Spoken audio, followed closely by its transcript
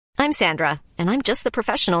I'm Sandra, and I'm just the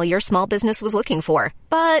professional your small business was looking for.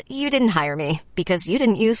 But you didn't hire me because you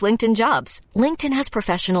didn't use LinkedIn Jobs. LinkedIn has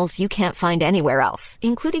professionals you can't find anywhere else,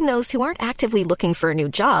 including those who aren't actively looking for a new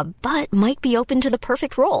job, but might be open to the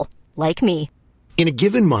perfect role, like me. In a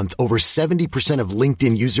given month, over 70% of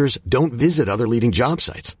LinkedIn users don't visit other leading job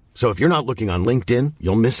sites. So if you're not looking on LinkedIn,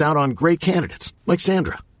 you'll miss out on great candidates like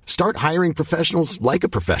Sandra. Start hiring professionals like a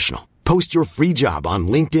professional. Post your free job on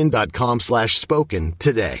linkedin.com/spoken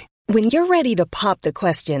today. When you're ready to pop the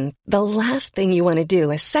question, the last thing you want to do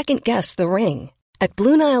is second-guess the ring. At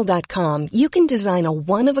BlueNile.com, you can design a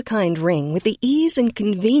one-of-a-kind ring with the ease and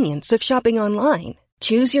convenience of shopping online.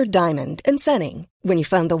 Choose your diamond and setting. When you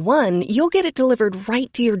find the one, you'll get it delivered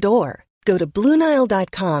right to your door. Go to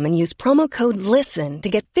BlueNile.com and use promo code LISTEN to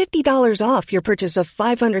get $50 off your purchase of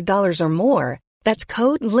 $500 or more. That's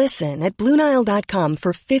code LISTEN at BlueNile.com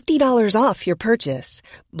for $50 off your purchase.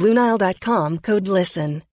 BlueNile.com, code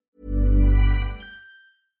LISTEN.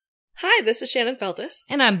 Hi, this is Shannon Feltus.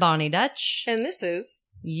 And I'm Bonnie Dutch. And this is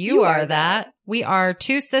You Are That. We are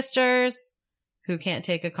two sisters who can't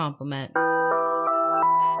take a compliment.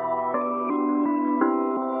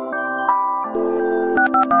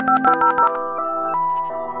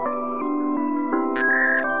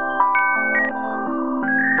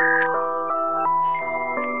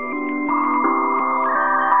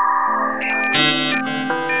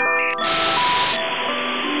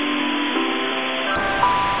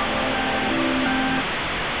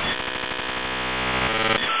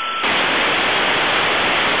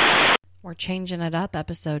 We're changing it up.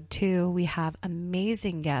 Episode 2. We have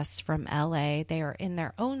amazing guests from LA. They are in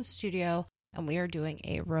their own studio, and we are doing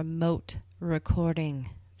a remote recording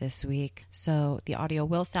this week. So the audio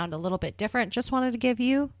will sound a little bit different. Just wanted to give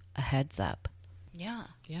you a heads up. Yeah.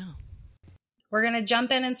 We're going to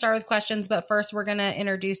jump in and start with questions, but first we're going to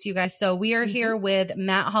introduce you guys. So we are here with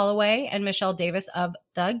Matt Holloway and Michelle Davis of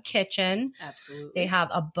Thug Kitchen. Absolutely. They have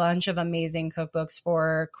a bunch of amazing cookbooks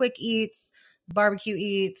for quick eats, barbecue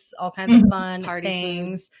eats, all kinds of fun Party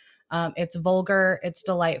things. It's vulgar. It's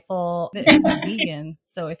delightful. It's vegan.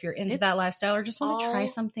 So if you're into that lifestyle or just want to try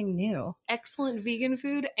something new. Excellent vegan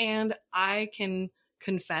food. And I can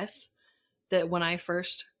confess that when I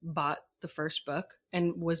first bought the first book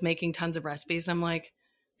and was making tons of recipes, I'm like,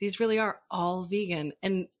 these really are all vegan.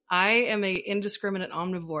 And I am a indiscriminate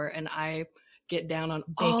omnivore, and I get down on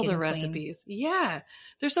all the recipes. Yeah.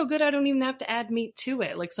 They're so good. I don't even have to add meat to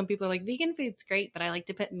it. Like, some people are like, vegan food's great, but I like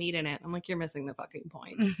to put meat in it. I'm like, you're missing the fucking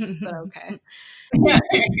point. But okay. Yeah.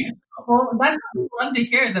 Well, that's what we love to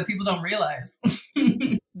hear, is that people don't realize.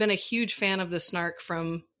 Been a huge fan of the Snark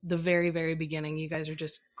from the very, very beginning. You guys are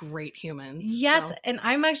just great humans. Yes. So. And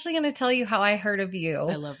I'm actually going to tell you how I heard of you.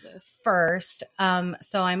 I love this. First.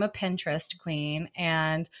 So I'm a Pinterest queen,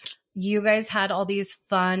 and you guys had all these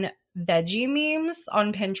fun veggie memes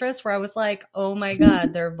on Pinterest where I was like, oh my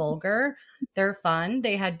God, they're vulgar. They're fun.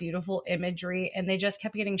 They had beautiful imagery, and they just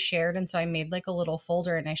kept getting shared. And so I made like a little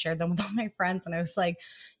folder and I shared them with all my friends. And I was like,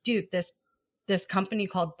 dude, this company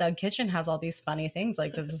called Thug Kitchen has all these funny things.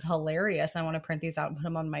 Like, this is hilarious. I want to print these out and put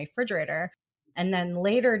them on my refrigerator. And then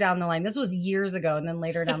later down the line, this was years ago. And then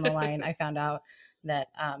later down the line, I found out that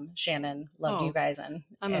Shannon loved you guys. And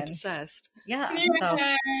I'm obsessed. Yeah. So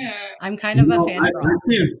I'm kind of a fan. I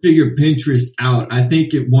can't figure Pinterest out. I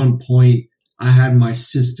think at one point I had my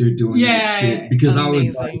sister doing that shit because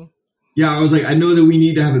amazing. I was like, I know that we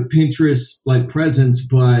need to have a Pinterest like presence,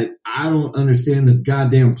 but I don't understand this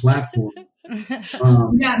goddamn platform.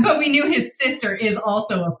 Yeah, but we knew his sister is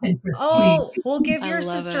also a Pinterest queen. We'll give your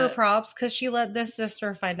sister props because she let this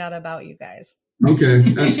sister find out about you guys. Okay,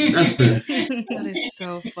 that's fair. That is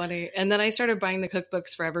so funny. And then I started buying the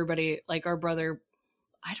cookbooks for everybody. Like, our brother,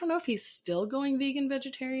 I don't know if he's still going vegan,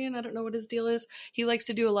 vegetarian. I don't know what his deal is. He likes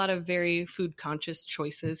to do a lot of very food conscious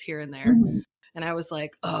choices here and there. Mm-hmm. And I was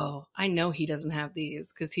like, oh, I know he doesn't have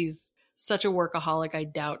these because he's such a workaholic. I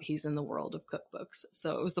doubt he's in the world of cookbooks.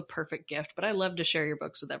 So it was the perfect gift. But I love to share your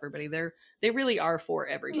books with everybody. They really are for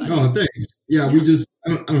everybody. Oh, thanks. Yeah. We just,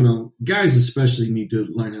 I don't know. Guys especially need to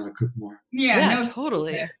learn how to cook more. Yeah,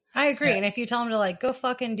 totally. I agree. Yeah. And if you tell them to like, go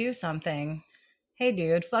fucking do something. Hey,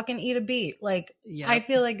 dude, fucking eat a beet. Like, I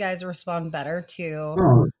feel like guys respond better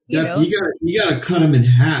to, you got to cut them in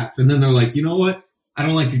half. And then they're like, you know what? I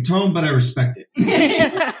don't like your tone, but I respect it.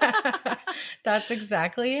 That's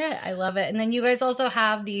exactly it. I love it. And then you guys also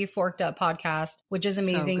have the Forked Up podcast, which is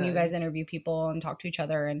amazing. So you guys interview people and talk to each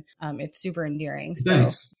other, and it's super endearing.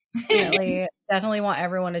 Thanks. So definitely want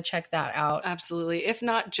everyone to check that out. Absolutely. If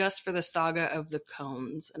not just for the saga of the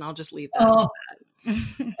cones, and I'll just leave that at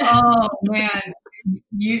that. Oh man,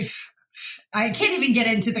 I can't even get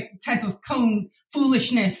into the type of cone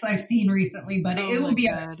foolishness I've seen recently, but it will be.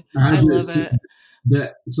 I love it.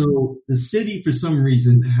 So the city, for some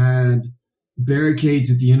reason, had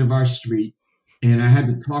barricades at the end of our street, and I had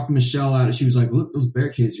to talk Michelle out. She was like, "Look, those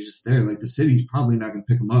barricades are just there. Like the city's probably not going to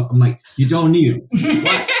pick them up." I'm like, "You don't need them.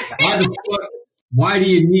 Why the fuck? Why do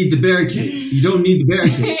you need the barricades? You don't need the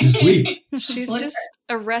barricades. Just leave them." She's just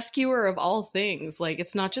a rescuer of all things. Like,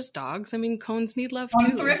 it's not just dogs. I mean, cones need love too.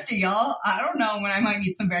 I'm thrifty, y'all. I don't know when I might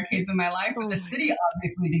need some barricades in my life, but the city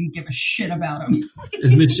obviously didn't give a shit about them.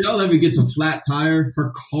 If Michelle ever gets a flat tire,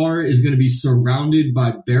 her car is going to be surrounded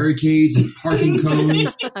by barricades and parking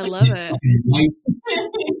cones. I love it. Lights.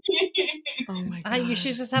 Oh my God. You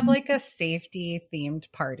should just have like a safety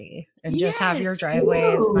themed party and just have your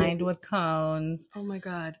driveways lined with cones. Oh my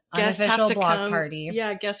God. Guests have to block party.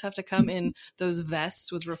 Yeah, guests have to come in those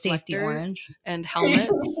vests with Safety reflectors orange and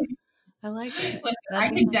helmets. I like it. Listen, I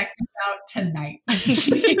can deck this out tonight.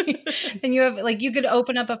 And you have like, you could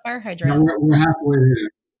open up a fire hydrant. No, we're halfway there.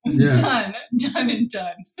 Yeah.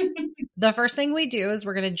 Done. The first thing we do is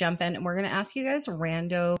we're going to jump in and we're going to ask you guys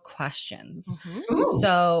rando questions. Ooh.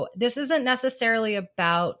 So this isn't necessarily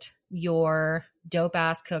about your dope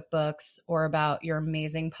ass cookbooks or about your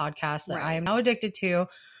amazing podcast that I am now addicted to.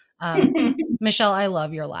 Michelle, I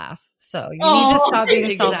love your laugh. So you need to stop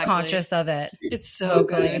being self-conscious of it. It's so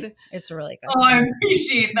good. It's really good. Oh, I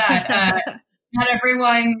appreciate that. Not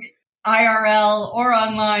everyone IRL or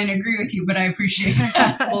online agree with you, but I appreciate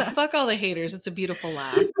that. Well, fuck all the haters. It's a beautiful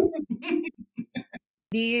laugh.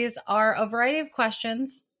 These are a variety of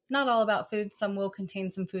questions, not all about food. Some will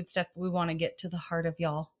contain some food stuff. But we want to get to the heart of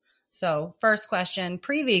y'all. So first question,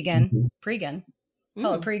 pre-vegan, pre-gan.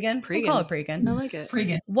 Call it pre-gan? Pre-gan. We'll call it pre-gan. I like it.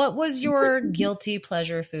 Pre-gan. What was your guilty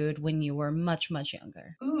pleasure food when you were much, much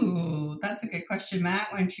younger? Ooh, that's a good question, Matt.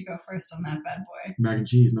 Why don't you go first on that bad boy? Mac and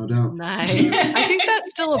cheese, no doubt. Nice. I think that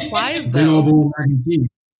still applies Big old though. bowl of mac and cheese.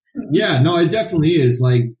 Yeah, no, it definitely is.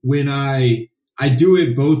 Like when I do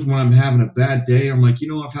it both when I'm having a bad day. I'm like,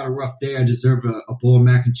 I've had a rough day. I deserve a bowl of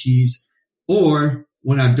mac and cheese. Or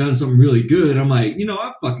when I've done something really good, I'm like,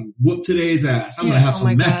 I fucking whooped today's ass. I'm gonna have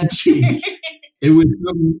some mac and cheese. It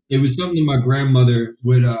was something that my grandmother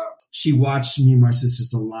would. She watched me and my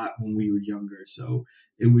sisters a lot when we were younger, so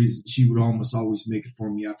she would almost always make it for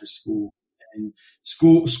me after school. And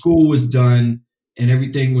school was done, and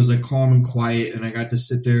everything was like calm and quiet, and I got to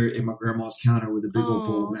sit there at my grandma's counter with a big old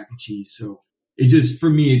bowl of mac and cheese. So it just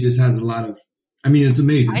has a lot of. I mean, it's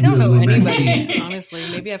amazing. I don't know anybody, honestly.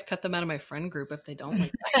 Maybe I've cut them out of my friend group if they don't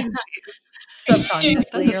like mac and cheese.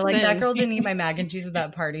 Subconsciously, you're like, that girl didn't eat my mac and cheese at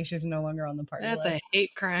that party. She's no longer on the party That's list. a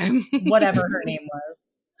hate crime. Whatever her name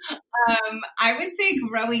was. I would say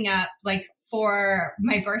growing up, like for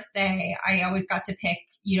my birthday, I always got to pick,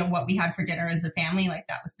 what we had for dinner as a family. Like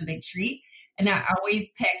that was the big treat. And I always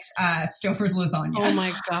picked Stouffer's lasagna. Oh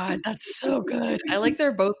my God, that's so good. I like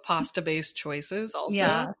they're both pasta-based choices also.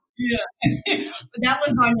 Yeah. But that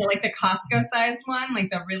lasagna, like the Costco sized one,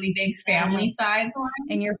 like the really big family size one.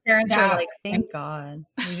 And your parents were like, thank God.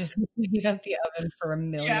 We just heat up the oven for a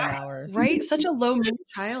million hours. Right? Such a low mood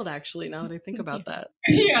child, actually, now that I think about that.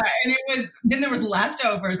 Yeah. And then there was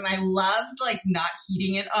leftovers, and I loved like not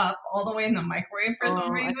heating it up all the way in the microwave for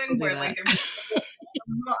some reason. Where like there was,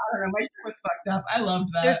 I don't know, my shit was fucked up. I loved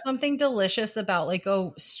that. There's something delicious about like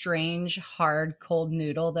a strange, hard, cold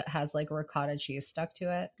noodle that has like ricotta cheese stuck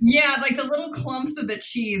to it. Yeah, like the little clumps of the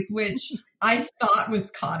cheese, which I thought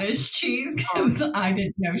was cottage cheese because I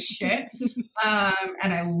didn't know shit.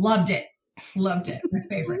 And I loved it. Loved it. My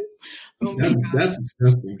favorite. That's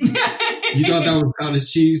disgusting. You thought that was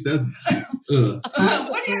cottage cheese? That's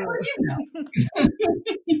what do you know?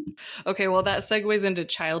 Okay, well, that segues into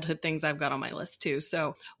childhood things I've got on my list too.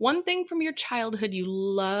 So one thing from your childhood you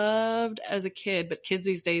loved as a kid, but kids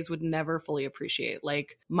these days would never fully appreciate.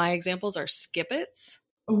 Like my examples are Skip-Its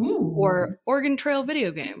or Oregon Trail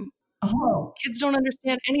video game. Oh, kids don't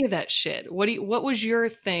understand any of that shit. What was your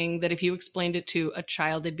thing that if you explained it to a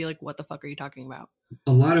child, they'd be like, what the fuck are you talking about?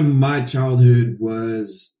 A lot of my childhood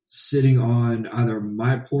was sitting on either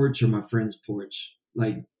my porch or my friend's porch.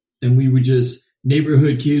 And we would just,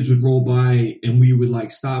 neighborhood kids would roll by and we would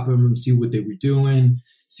like stop them and see what they were doing,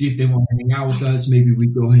 see if they want to hang out with us. Maybe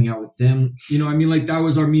we'd go hang out with them. Like that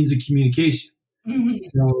was our means of communication. Mm-hmm.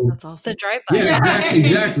 So that's awesome. The drive-by. Yeah,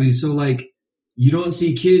 exactly. So like, you don't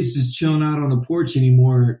see kids just chilling out on the porch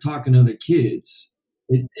anymore, talking to other kids.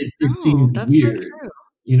 It seems that's weird, so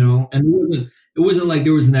true. And it wasn't like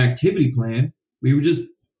there was an activity planned. We were just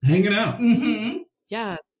hanging out. Mm-hmm.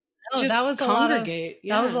 Yeah, Oh, Just that was a lot of congregate.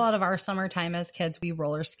 that was a lot of our summertime as kids. We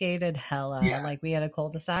roller skated hella. Yeah. Like we had a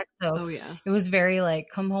cul-de-sac. So Oh yeah. it was very like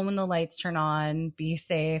come home when the lights turn on, be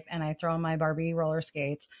safe, and I throw on my Barbie roller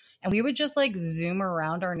skates. And we would just like zoom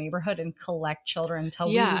around our neighborhood and collect children until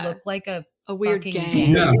we Yeah. looked like a weird fucking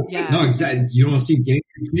gang. Yeah. Yeah. No, exactly. You don't see gay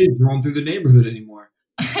kids roam through the neighborhood anymore.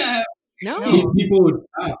 No. People would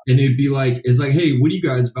stop and it'd be like, it's like, hey, what are you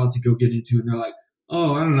guys about to go get into? And they're like,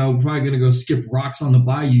 oh, I don't know, we're probably going to go skip rocks on the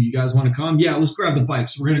bayou. You guys want to come? Yeah, let's grab the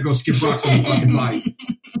bikes. We're going to go skip rocks on the fucking bayou.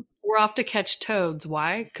 We're off to catch toads.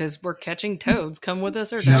 Why? Because we're catching toads. Come with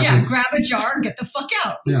us or Yeah. don't. Yeah, grab a jar, get the fuck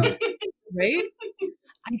out. Yeah. Right?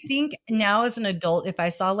 I think now as an adult, if I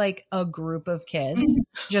saw like a group of kids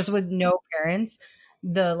just with no parents,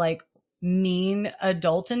 the like mean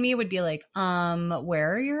adult in me would be like,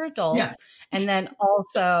 where are your adults? Yeah. And then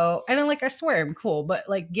also, and then like I swear I'm cool, but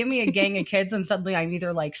like give me a gang of kids and suddenly I'm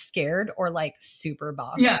either like scared or like super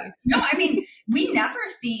bossy. Yeah. No, I mean, we never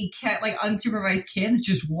see like unsupervised kids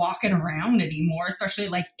just walking around anymore, especially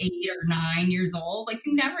like 8 or 9 years old. Like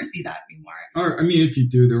you never see that anymore. Or, I mean, if you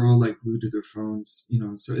do, they're all like glued to their phones, you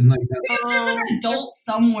know, so, and like that. There's an adult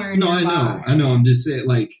somewhere. No, nearby. I know. I'm just saying,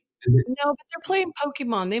 like, No, but they're playing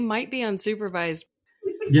Pokemon. They might be unsupervised.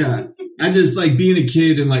 yeah. I just like being a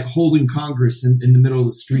kid and like holding Congress in the middle of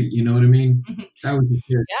the street. You know what I mean? That was the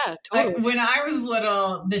shit. Yeah, totally. When I was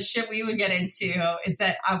little, the shit we would get into is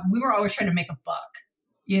that we were always trying to make a buck,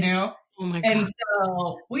 you know? Oh my God. And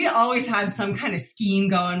so we always had some kind of scheme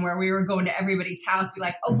going where we were going to everybody's house, be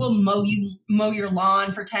like, oh, we'll mow your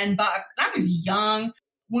lawn for $10. And I was young.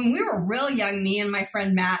 When we were real young, me and my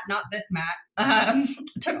friend Matt, not this Matt,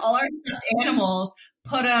 took all our stuffed animals,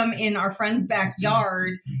 put them in our friend's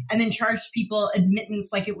backyard, and then charged people admittance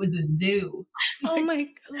like it was a zoo. Oh my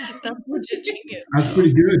God. That's legit genius. That's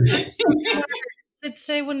pretty good. Kids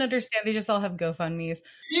today wouldn't understand. They just all have GoFundMes.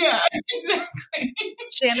 Yeah, exactly.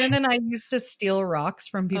 Shannon and I used to steal rocks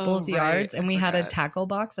from people's right. yards, and I we had a forgot. tackle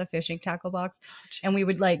box, a fishing tackle box, and we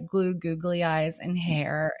would like glue googly eyes and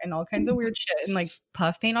hair and all kinds of weird shit and like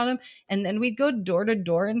puff paint on them, and then we'd go door to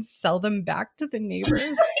door and sell them back to the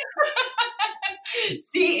neighbors.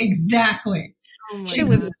 See, exactly. Oh my She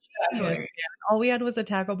was God. genius. Yeah. All we had was a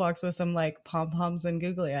tackle box with some like pom poms and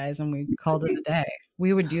googly eyes, and we called it a day.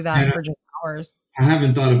 We would do that for just hours. I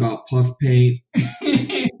haven't thought about puff paint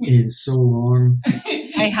in so long.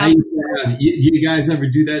 I I have. used to have, you guys ever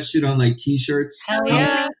do that shit on like t-shirts? Hell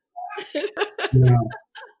yeah. Yeah.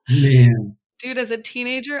 Man. Dude, as a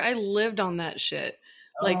teenager, I lived on that shit.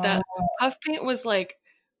 Like that puff paint was like,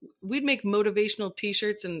 we'd make motivational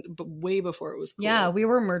t-shirts and way before it was cool. Yeah, we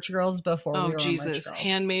were merch girls before Oh we were Jesus, merch girls.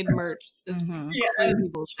 handmade merch is Mhm. crazy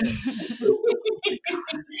bullshit.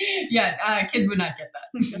 Yeah, kids would not get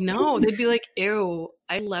that. No, they'd be like, "Ew,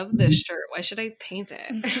 I love this shirt. Why should I paint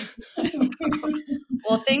it?"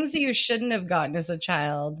 Well, things you shouldn't have gotten as a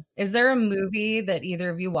child. Is there a movie that either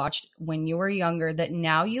of you watched when you were younger that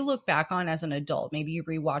now you look back on as an adult? Maybe you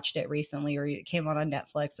rewatched it recently or it came out on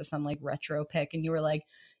Netflix as some like retro pick and you were like,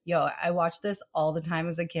 yo, I watched this all the time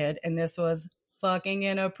as a kid and this was fucking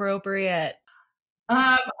inappropriate.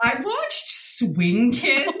 I watched Swing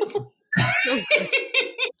Kids.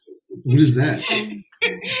 What is that?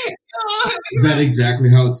 Is that exactly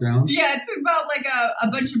how it sounds? Yeah, it's about like a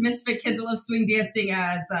bunch of misfit kids that love swing dancing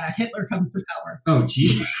as Hitler comes to power. Oh,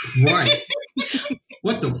 Jesus Christ.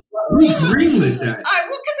 What the fuck? Who greenlit that?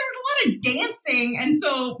 Well, because there was a lot of dancing, and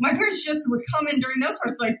so my parents just would come in during those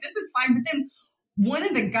parts, like, this is fine. But then one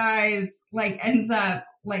of the guys, like, ends up,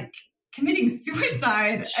 like, committing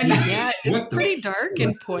suicide. And Yeah, What it's the pretty fuck? dark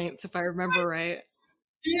in points, if I remember right.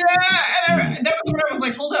 yeah, and that was when I was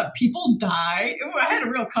like, hold up, people die? I had a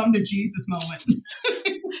real come to Jesus moment.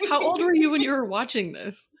 How old were you when you were watching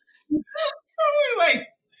this? Probably like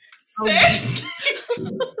 6.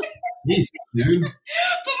 Jeez, dude. But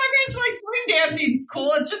my parents were like, swing dancing's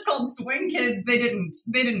cool. It's just called Swing Kids. They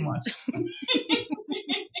didn't watch it.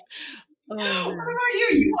 Oh, What about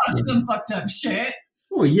you? You watched some fucked up shit.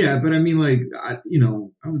 Oh, yeah, but I mean, like, I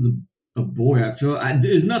was a boy.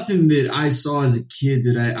 There's nothing that I saw as a kid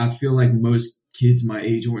that I feel like most kids my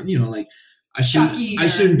age weren't, like, I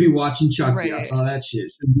shouldn't be watching Chucky. Right. I saw that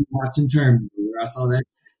shit. Shouldn't be watching Terminator. I saw that.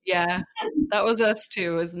 yeah, that was us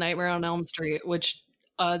too. Is Nightmare on Elm Street, which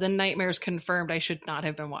the nightmares confirmed I should not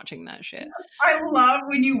have been watching that shit. I love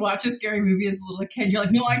when you watch a scary movie as a little kid. You're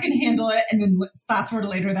like, no, I can handle it. And then fast forward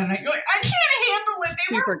later that night, you're like, I can't handle it.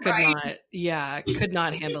 They Super were could right. not. Yeah, could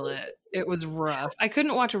not handle it. It was rough. I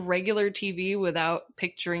couldn't watch regular TV without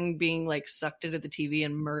picturing being like sucked into the TV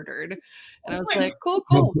and murdered. And I was like, cool.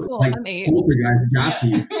 Like, I'm 8, Poltergeist got to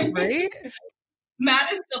you. right?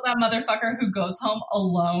 Matt is still that motherfucker who goes home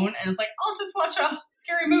alone and is like, I'll just watch a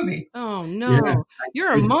scary movie. Oh no,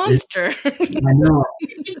 you're a monster. I know.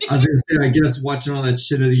 I was gonna say, I guess watching all that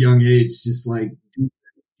shit at a young age just like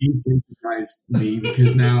desensitized me,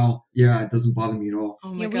 because now, it doesn't bother me at all.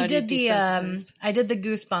 Oh my Yeah, God, we did you the desensitized. I did the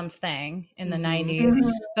Goosebumps thing in the 90s,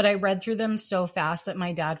 but I read through them so fast that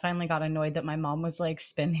my dad finally got annoyed that my mom was like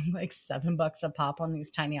spending like $7 a pop on these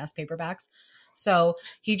tiny ass paperbacks. So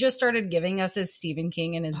he just started giving us his Stephen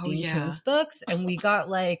King and his Dean Koontz books, and we got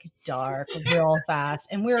like dark real fast.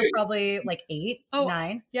 And we were probably like 8,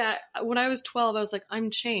 9. Yeah, when I was 12, I was like, I'm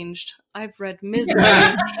changed. I've read Misery.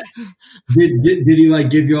 Did he like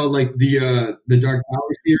give you all like the Dark Tower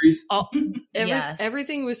series? Yes.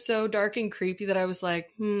 Everything was so dark and creepy that I was like,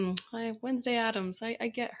 Wednesday Addams, I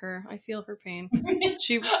get her. I feel her pain. I think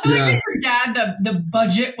your dad, the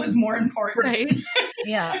budget was more important. Right?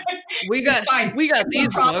 Yeah. We got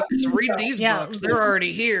these books. Read these books. They're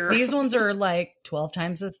already here. These ones are like 12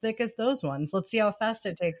 times as thick as those ones. Let's see how fast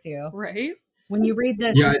it takes you. Right? When you read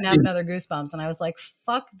this, you can have another Goosebumps. And I was like,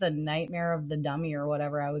 fuck the Nightmare of the Dummy or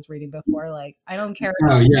whatever I was reading before. Like, I don't care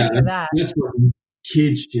about any of that. That's fucking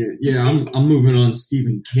kid shit. Yeah, I'm moving on to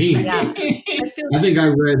Stephen King. Yeah. I think I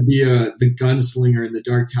read the Gunslinger and the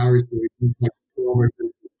Dark Tower series. Like,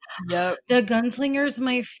 yep. The Gunslinger's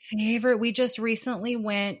my favorite. We just recently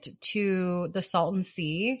went to the Salton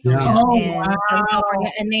Sea in Southern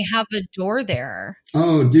California, and they have a door there.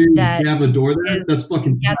 Oh, dude, they have a door there? That's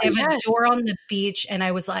fucking they have a door on the beach, and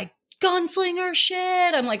I was like, Gunslinger shit.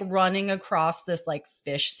 I'm like running across this like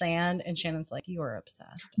fish sand, and Shannon's like, you are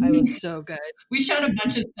obsessed. I was so good. We shot a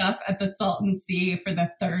bunch of stuff at the Salton Sea for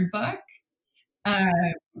the third book.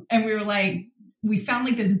 And we were like, we found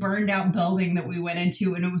like this burned out building that we went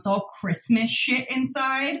into, and it was all Christmas shit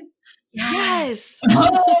inside. Yes.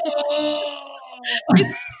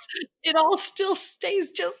 It all still stays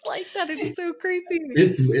just like that. It's so creepy.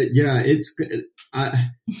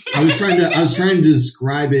 I was trying to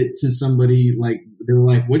describe it to somebody. Like, they were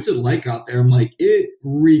like, "What's it like out there?" I'm like, "It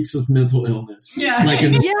reeks of mental illness." Yeah. Like,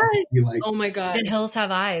 like, oh my God, the hills have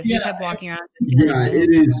eyes. We kept walking around. Yeah, it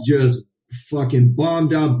is just fucking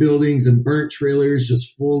bombed out buildings and burnt trailers,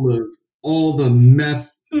 just full of all the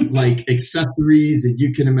meth like accessories that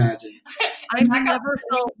you can imagine. I've never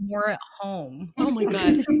felt more at home. Oh my God. I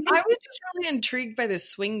was just really intrigued by this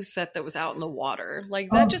swing set that was out in the water. Like,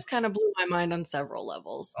 that just kind of blew my mind on several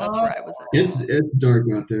levels. That's where I was at. It's dark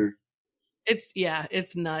out there.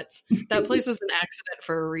 It's nuts. That place was an accident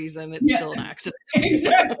for a reason. It's still an accident.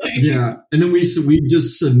 Exactly. Yeah. And then we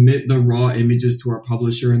just submit the raw images to our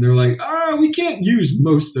publisher, and they're like, we can't use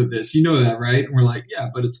most of this. You know that, right? And we're like, yeah,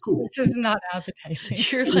 but it's cool. This is not appetizing.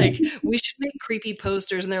 You're like, we should make creepy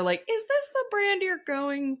posters. And they're like, is this the brand you're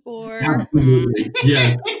going for? Absolutely.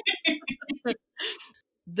 Yes.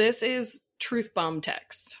 This is Truth Bomb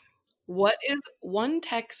text. What is one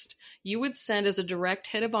text you would send as a direct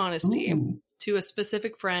hit of honesty to a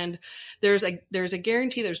specific friend? There's a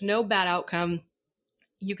guarantee. There's no bad outcome.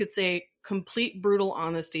 You could say complete brutal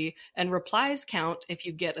honesty, and replies count if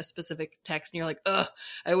you get a specific text and you're like,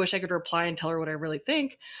 I wish I could reply and tell her what I really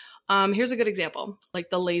think. Here's a good example, like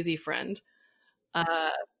the lazy friend.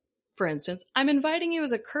 For instance, I'm inviting you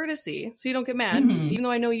as a courtesy so you don't get mad, even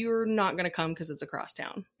though I know you're not going to come because it's across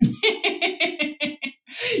town.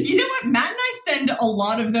 You know what? Matt and I send a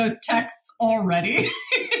lot of those texts already.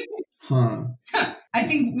 I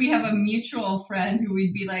think we have a mutual friend who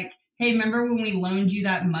we'd be like, hey, remember when we loaned you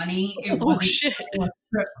that money? It wasn't shit. A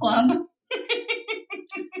strip club.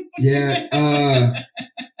 Yeah.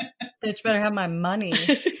 Bitch better have my money.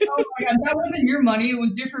 Oh my God, that wasn't your money. It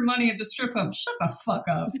was different money at the strip club. Shut the fuck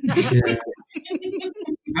up. Yeah.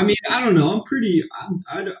 I mean, I don't know.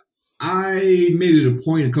 I made it a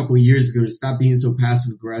point a couple of years ago to stop being so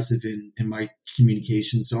passive aggressive in my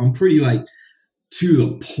communication. So I'm pretty like to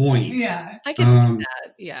the point. Yeah. I can see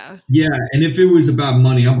that. Yeah. Yeah. And if it was about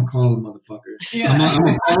money, I'm going to call the motherfucker. Yeah. I'm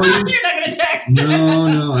gonna call you. You're not going to text.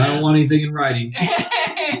 No. I don't want anything in writing.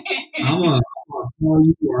 I'm going to call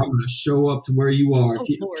you, or I'm going to show up to where you are.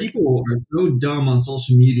 People are so dumb on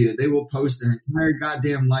social media. They will post their entire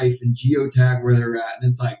goddamn life and geotag where they're at. And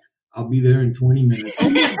it's like, I'll be there in 20 minutes. Oh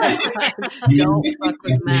my God. Don't fuck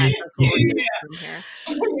with Matt. That's what we're doing from here.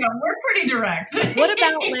 Yeah, we're pretty direct.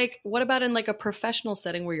 What about in like a professional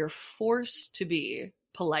setting where you're forced to be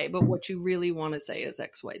polite, but what you really want to say is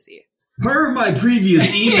XYZ? Per my previous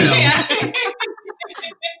email.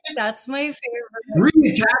 That's my favorite.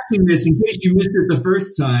 Reattaching this in case you missed it the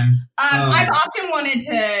first time. I've often wanted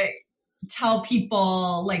to tell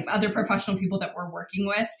people, like other professional people that we're working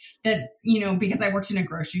with, that, you know, because I worked in a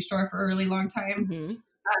grocery store for a really long time,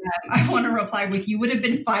 I want to reply with, you would have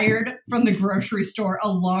been fired from the grocery store a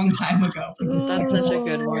long time ago. That's such a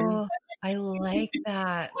good one. I like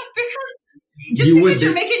that. Because just because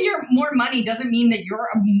you're making more money doesn't mean that you're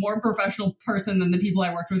a more professional person than the people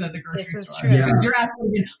I worked with at the grocery store. True. Yeah. You're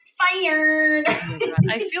actually been fired. Oh my God.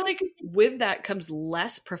 I feel like with that comes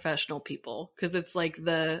less professional people, because it's like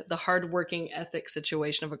the hardworking ethic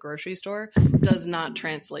situation of a grocery store does not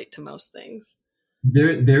translate to most things.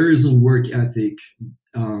 There is a work ethic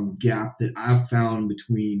gap that I've found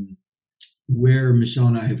between where Michelle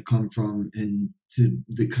and I have come from and to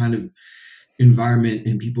the kind of environment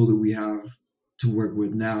and people that we have to work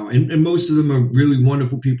with now. And most of them are really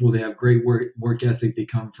wonderful people. They have great work ethic. They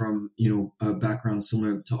come from, a background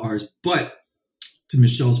similar to ours. But to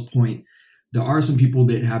Michelle's point, there are some people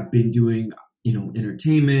that have been doing,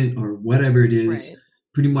 entertainment or whatever it is, right,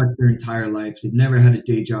 pretty much their entire life. They've never had a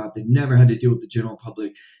day job. They've never had to deal with the general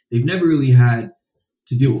public. They've never really had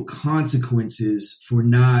to deal with consequences for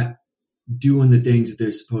not doing the things that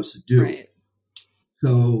they're supposed to do. Right.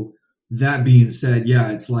 So that being said, yeah,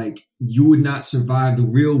 it's like you would not survive the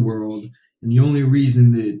real world. And the only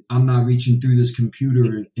reason that I'm not reaching through this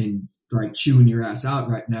computer and like chewing your ass out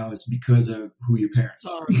right now is because of who your parents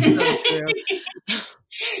are. So true.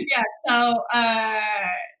 Yeah. So,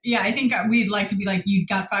 I think we'd like to be like, you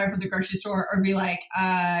got fired from the grocery store, or be like,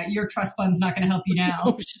 your trust fund's not going to help you now.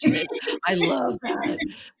 Oh, shit. I love that.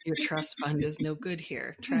 Your trust fund is no good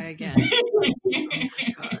here. Try again. Oh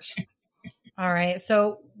my gosh. All right.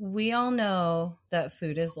 So we all know that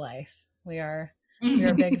food is life. We're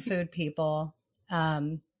big food people.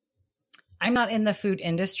 I'm not in the food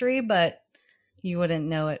industry, but you wouldn't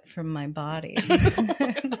know it from my body.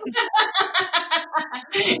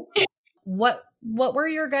 What were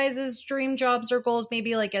your guys' dream jobs or goals,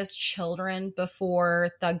 maybe like as children before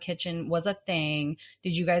Thug Kitchen was a thing?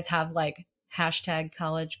 Did you guys have like hashtag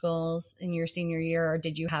college goals in your senior year, or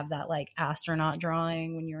did you have that like astronaut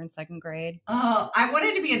drawing when you were in second grade? Oh, I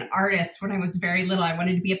wanted to be an artist when I was very little. I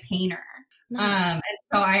wanted to be a painter. Nice. And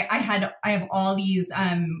so I have all these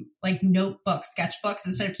like notebooks, sketchbooks.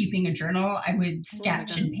 Instead of keeping a journal, I would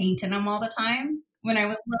sketch and paint in them all the time when I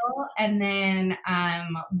was little. And then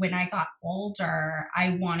when I got older, I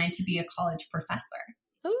wanted to be a college professor.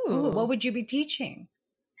 Ooh, what would you be teaching?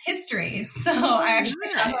 History. So I actually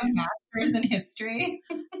have a master's in history.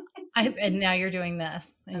 And now you're doing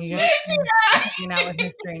this, and you just hanging out with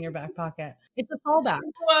history in your back pocket. It's a fallback.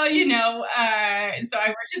 Well, so I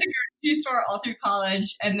worked at the grocery store all through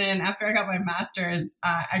college, and then after I got my master's,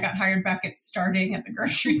 I got hired back at starting at the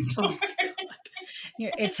grocery store.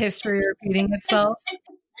 It's history repeating itself.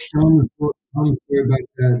 Tell me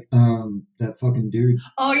about that fucking dude.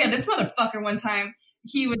 Oh yeah, this motherfucker one time.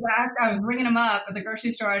 He was asked, I was ringing him up at the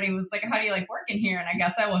grocery store, and he was like, how do you like working here? And I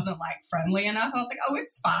guess I wasn't like friendly enough. I was like, oh,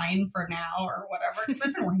 it's fine for now or whatever. Because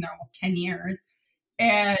I've been working there almost 10 years.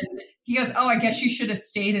 And he goes, oh, I guess you should have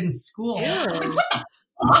stayed in school. I was like, what the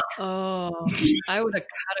fuck? Oh, I would have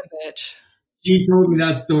cut a bitch. She told me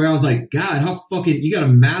that story. I was like, God, how fucking, you got a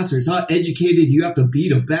master's, how educated you have to be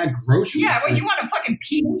to bag groceries. Yeah, what, you want a fucking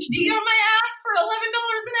PhD on my ass for $11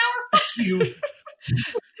 an hour? Fuck you.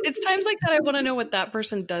 It's times like that I want to know what that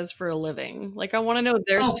person does for a living. Like, I want to know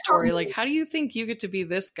their story. Like, how do you think you get to be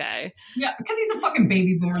this guy? Yeah, because he's a fucking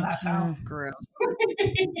baby boomer, that's how. Gross. What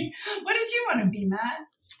did you want to be, Matt?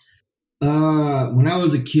 When I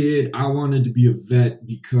was a kid, I wanted to be a vet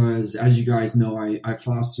because, as you guys know, I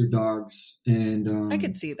foster dogs, and I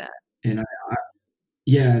could see that. And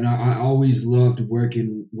I always loved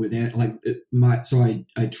working with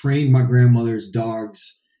I trained my grandmother's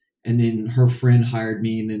dogs. And then her friend hired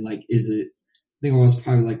me, and then I think I was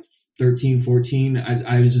probably like 13, 14.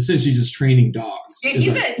 I was essentially just training dogs. Yeah,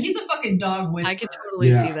 he's a fucking dog whisperer. I could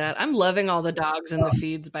totally see that. I'm loving all the dogs in the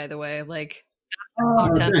feeds, by the way. Like, that's the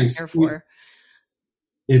content I'm here for.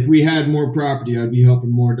 If we had more property, I'd be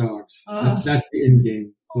helping more dogs. That's the end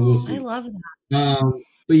game. But we'll see. I love that.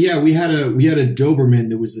 But yeah, we had a Doberman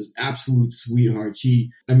that was this absolute sweetheart.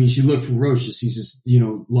 She looked ferocious. She's just,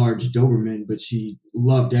 large Doberman, but she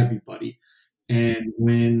loved everybody. And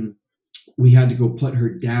when we had to go put her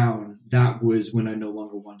down, that was when I no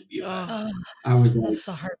longer wanted to be a vet. I was like, that's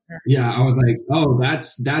the hard part. Yeah, I was like, oh,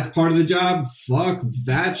 that's part of the job. Fuck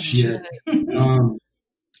that shit. And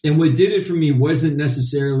what did it for me wasn't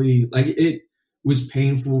necessarily it was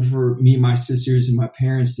painful for me, my sisters, and my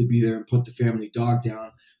parents to be there and put the family dog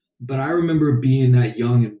down. But I remember being that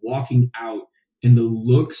young and walking out, and the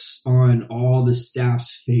looks on all the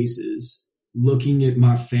staff's faces, looking at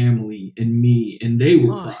my family and me, and they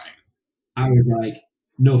were crying. I was like,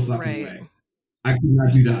 no fucking way. I could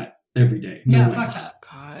not do that every day. No way. Fuck that.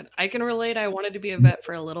 God. God. I can relate. I wanted to be a vet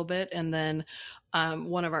for a little bit, and then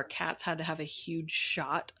one of our cats had to have a huge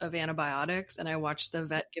shot of antibiotics, and I watched the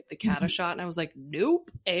vet give the cat a shot, and I was like,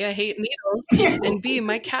 nope. A, I hate needles, and B,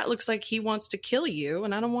 my cat looks like he wants to kill you,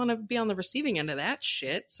 and I don't want to be on the receiving end of that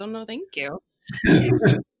shit, so no thank you.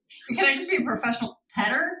 Can I just be a professional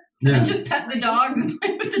petter? Yeah. And just pet the dogs and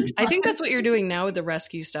play with the dogs? I think that's what you're doing now with the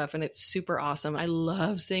rescue stuff, and it's super awesome. I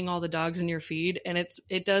love seeing all the dogs in your feed, and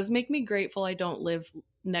it does make me grateful I don't live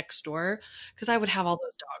next door, because I would have all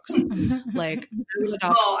those dogs. Like,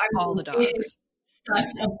 all the dogs. It's such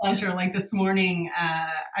a pleasure. Like this morning,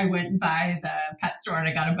 I went by the pet store and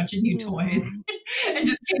I got a bunch of new toys and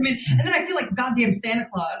just came in. And then I feel like goddamn Santa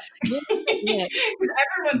Claus. Because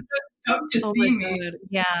everyone's so stoked to see me. God.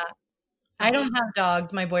 Yeah. I don't have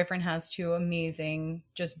dogs. My boyfriend has 2 amazing,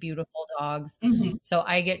 just beautiful dogs. Mm-hmm. So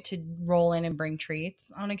I get to roll in and bring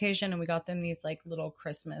treats on occasion. And we got them these like little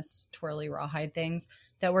Christmas twirly rawhide things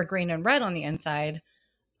that were green and red on the inside.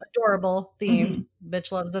 Adorable, themed.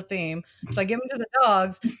 Bitch loves the theme. So I give them to the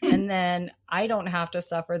dogs, and then I don't have to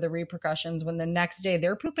suffer the repercussions when the next day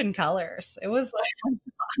they're pooping colors. It was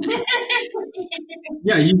like,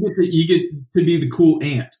 Yeah, you get to be the cool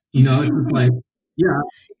aunt. You know, it's just like, yeah.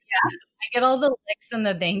 I get all the licks and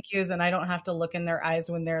the thank yous, and I don't have to look in their eyes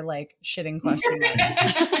when they're like shitting question marks.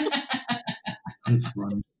 It's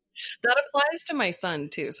fun. That applies to my son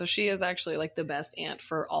too. So she is actually like the best aunt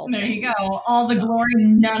for all There things. you go. All the glory,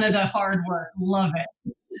 none of the hard work. Love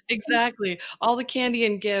it. Exactly. All the candy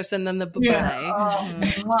and gifts, and then the bouquet.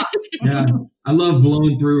 Yeah, I love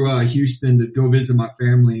blowing through Houston to go visit my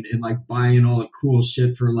family and like buying all the cool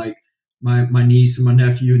shit for like my niece and my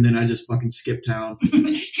nephew, and then I just fucking skip town.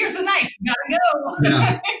 Here's the knife. Gotta go.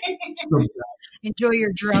 Yeah. Enjoy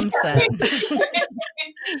your drum set.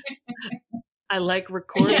 I like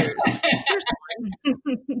recorders.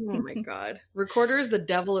 Oh my God. Recorders, the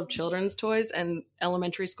devil of children's toys, and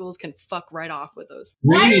elementary schools can fuck right off with those.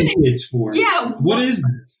 What are kids for? Yeah. What is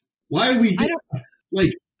this? Why are we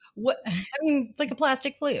like? What? I mean, it's like a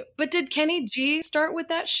plastic flute. But did Kenny G start with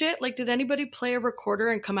that shit? Like, did anybody play a recorder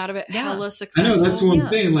and come out of it hella I successful? know, that's what I'm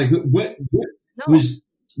saying. Like, what was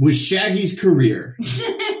Shaggy's career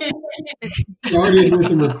started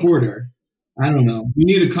with a recorder? I don't know. We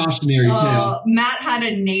need a cautionary tale. Matt had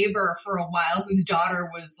a neighbor for a while whose daughter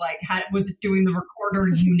was was doing the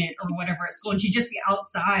recorder unit or whatever at school, and she'd just be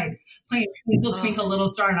outside playing Twinkle Twinkle Little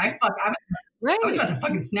Star, and I was about to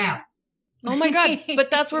fucking snap. Oh my God. But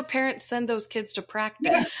that's where parents send those kids to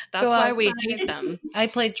practice. Yeah. That's why we hate them. I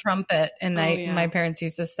played trumpet, and my parents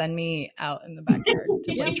used to send me out in the backyard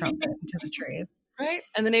to play trumpet to the trees. Right?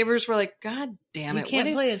 And the neighbors were like, God damn it. You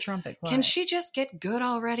can't play a trumpet. Can she just get good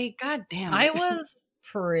already? God damn it. I was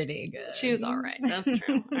pretty good. She was all right. That's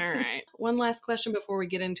true. All right. One last question before we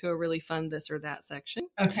get into a really fun this or that section.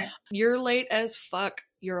 Okay. You're late as fuck.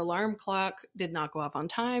 Your alarm clock did not go off on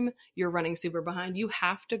time. You're running super behind. You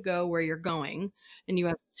have to go where you're going, and you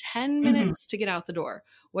have 10 minutes to get out the door.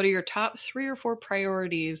 What are your top 3 or 4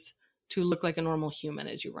 priorities to look like a normal human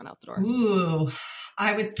as you run out the door? Ooh,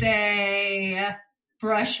 I would say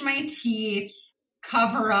brush my teeth,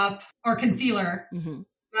 cover up or concealer,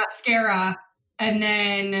 mascara, and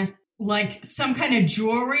then like some kind of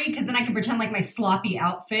jewelry, because then I can pretend like my sloppy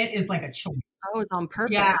outfit is like a choice. Oh, it's on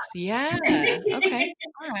purpose. Yeah. Okay.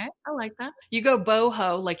 All right. I like that. You go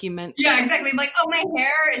boho like you meant. Yeah, exactly. Like, oh, my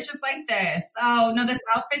hair is just like this. Oh, no, this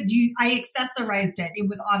outfit, I accessorized it. It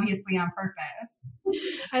was obviously on purpose.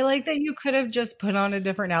 I like that you could have just put on a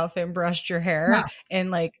different outfit and brushed your hair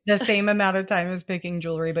in like the same amount of time as picking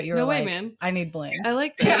jewelry, but you were like, man. I need bling. I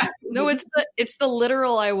like this. Yeah. No, it's the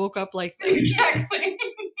literal I woke up like this. Exactly.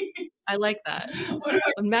 I like that.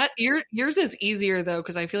 Matt, yours is easier though,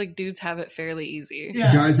 because I feel like dudes have it fairly easy.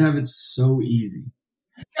 Yeah. Guys have it so easy.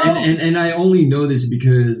 No. And I only know this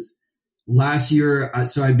because last year,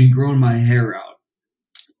 so I'd been growing my hair out.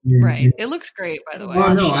 Right. It looks great, by the way.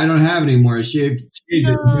 Oh, no, I don't have it anymore. I shaved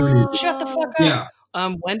it. Shut the fuck up. Yeah.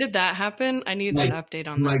 When did that happen? I need an update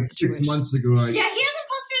on that. Like 6 months ago. Yeah, he hasn't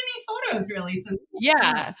posted any photos really since.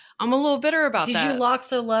 Yeah, I'm a little bitter about that. Did you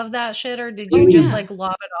Loxa love that shit, or did you just like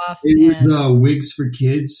lob it off? It was Wigs for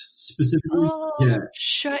Kids specifically. Oh, yeah.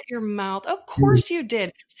 Shut your mouth. Of course you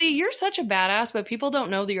did. See, you're such a badass, but people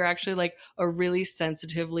don't know that you're actually like a really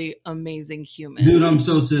sensitively amazing human. Dude, I'm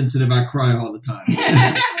so sensitive. I cry all the time.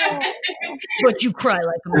 But you cry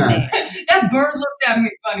like a man. That bird looked at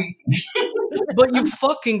me funny. But you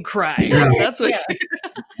fucking cry. Yeah. That's what.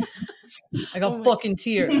 I got fucking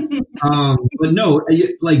tears. But no,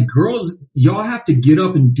 like girls, y'all have to get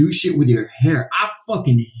up and do shit with your hair. I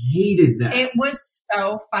fucking hated that. It was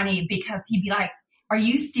so funny because he'd be like, are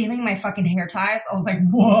you stealing my fucking hair ties? I was like,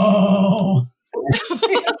 whoa.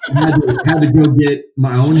 I had to go get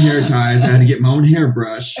my own hair ties. I had to get my own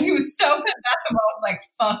hairbrush. And he was so possessive. I was like,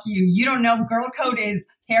 fuck you. You don't know girl code is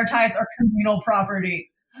hair ties are communal property.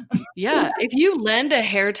 Yeah. If you lend a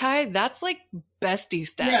hair tie, that's like bestie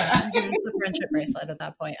status. Yeah. It's a friendship bracelet at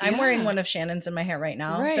that point. I'm wearing one of Shannon's in my hair right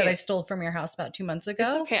now that I stole from your house about 2 months ago.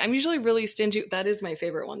 It's okay. I'm usually really stingy. That is my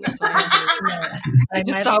favorite one. That's why I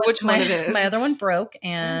just saw which one it is. My other one broke,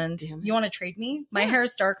 and you want to trade me? My hair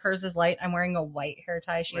is dark. Hers is light. I'm wearing a white hair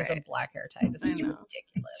tie. She has a black hair tie. This is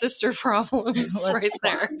ridiculous. Sister problems right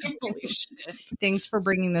there. Holy shit. Thanks for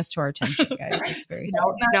bringing this to our attention, guys. It's very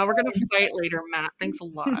now we're going to fight later, Matt. Thanks a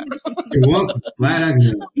lot. You're welcome. Glad I can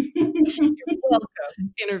help. You're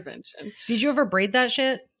welcome. Intervention. Did you ever braid that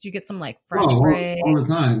shit? Did you get some like French braid? All the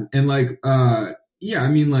time. And like, yeah, I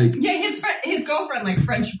mean, like, yeah, his girlfriend like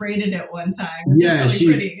French braided it one time. Yeah,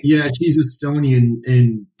 she's Estonian,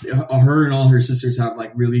 and her and all her sisters have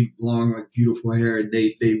like really long, like beautiful hair, and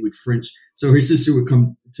they would French. So her sister would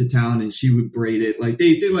come to town and she would braid it. Like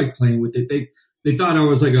they like playing with it. They thought I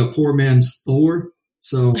was like a poor man's Thor.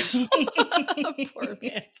 So poor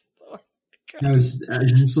man's Thor. I was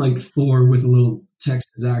just like Thor with a little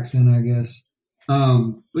Texas accent, I guess.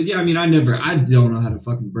 But yeah, I mean, I don't know how to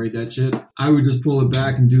fucking braid that shit. I would just pull it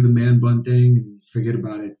back and do the man bun thing and forget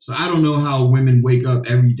about it. So I don't know how women wake up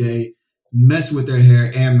every day, mess with their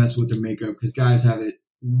hair and mess with their makeup, because guys have it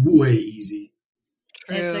way easy.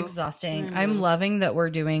 True. It's exhausting. I'm loving that we're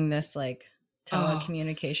doing this like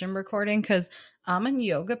telecommunication recording, because I'm in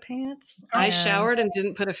yoga pants. I showered and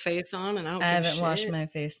didn't put a face on, and I haven't washed my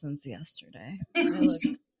face since yesterday. I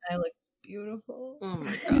look beautiful. Oh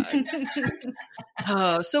my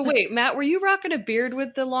god. So wait, Matt, were you rocking a beard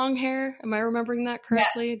with the long hair? Am I remembering that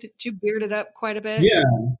correctly? Yes. Did you beard it up quite a bit? Yeah.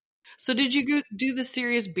 So did you do the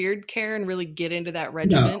serious beard care and really get into that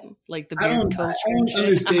regiment? No, like the beard culture? I don't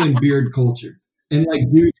understand beard culture. And like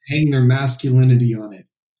dudes hang their masculinity on it.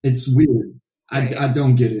 It's weird. Right. I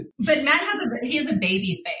don't get it. But Matt has a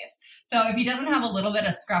baby face. So if he doesn't have a little bit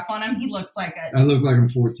of scruff on him, he looks like I look like I'm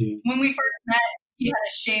 14. When we first met, he had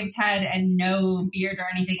a shaved head and no beard or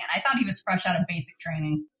anything, and I thought he was fresh out of basic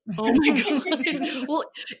training. Oh my god! Well,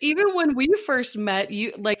 even when we first met,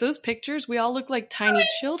 you like those pictures. We all look like tiny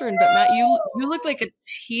children, but Matt, you look like a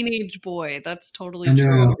teenage boy. That's totally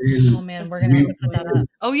true. Oh man, we're gonna have to put that up.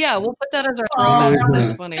 Oh yeah, we'll put that as our throwback.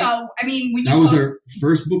 That's funny. So I mean, when that was our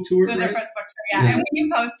first book tour. It was our first book tour, yeah. And when you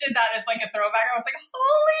posted that as like a throwback, I was like,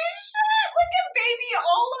 holy shit! Look at baby,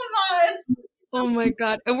 all of us. Oh my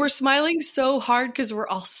god. And we're smiling so hard because we're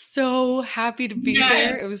all so happy to be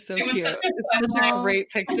there. It was so cute. It's such a great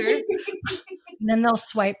picture. And then they'll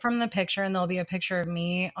swipe from the picture and there'll be a picture of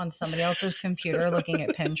me on somebody else's computer looking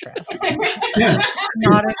at Pinterest.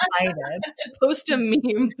 Not invited. Post a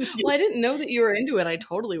meme. Well, I didn't know that you were into it. I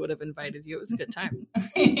totally would have invited you. It was a good time. Oh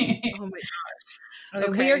my gosh.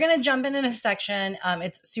 Okay. We are going to jump in a section.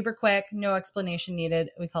 It's super quick, no explanation needed.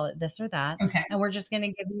 We call it this or that. Okay. And we're just going to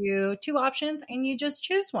give you two options and you just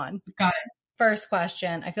choose one. Got it. First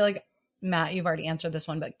question. I feel like, Matt, you've already answered this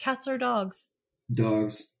one, but cats or dogs?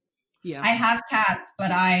 Dogs. Yeah. I have cats,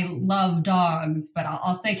 but I love dogs. But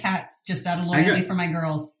I'll say cats just out of loyalty for my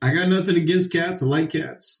girls. I got nothing against cats. I like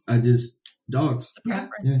cats. Dogs. Yeah.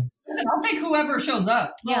 I'll take whoever shows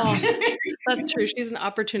up. Yeah. That's true. She's an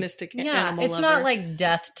opportunistic animal it's lover. not like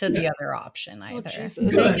death to the other option either. Oh,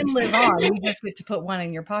 they can live on. You just get to put one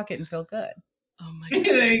in your pocket and feel good. Oh my god.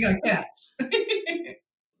 There you go, cats.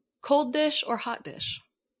 Cold dish or hot dish?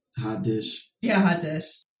 Hot dish. Yeah, hot dish.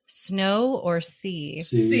 Snow or sea?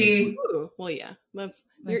 Sea. Ooh, well, yeah. That's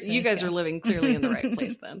you guys are living clearly in the right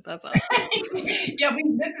place then. That's awesome. Yeah,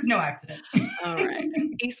 this is no accident. All right.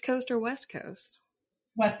 East Coast or West Coast?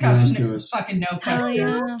 West Coast. Fucking no question.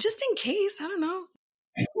 Yeah. Just in case. I don't know.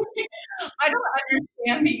 I don't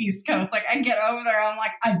understand the East Coast. Like, I get over there, I'm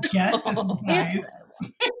like, I guess this is nice.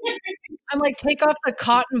 I'm like, take off the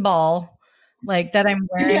cotton ball like that I'm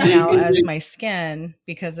wearing now as my skin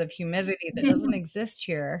because of humidity that doesn't exist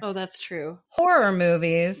here. Oh, that's true. Horror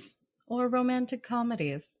movies or romantic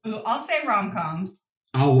comedies? Ooh, I'll say rom-coms.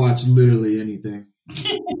 I'll watch literally anything.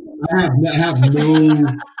 I have no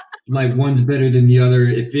like one's better than the other.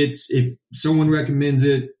 If someone recommends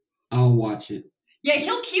it, I'll watch it. Yeah,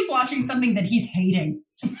 he'll keep watching something that he's hating.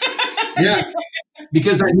 Yeah.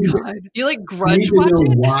 Because you like grudge I need to watch know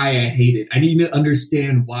it? why I hate it. I need to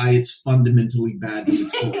understand why it's fundamentally bad to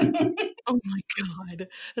its core. Oh my god,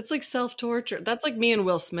 that's like self-torture. That's like me and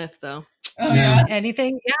Will Smith, though. Oh yeah,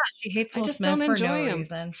 anything? Yeah, she hates Will Smith don't for enjoy no him.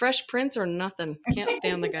 reason. Fresh Prince or nothing. Can't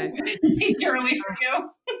stand the guy. He totally for you.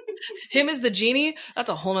 Him as the genie? That's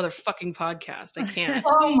a whole nother fucking podcast. I can't.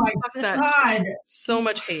 Oh my Fuck that. God. So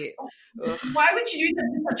much hate. Ugh. Why would you do that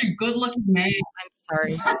to such a good-looking man? I'm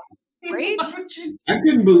sorry. Right? Why would you- I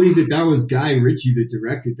couldn't believe that was Guy Ritchie that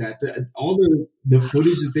directed that. All the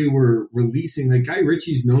footage that they were releasing, like Guy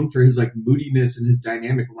Ritchie's known for his like moodiness and his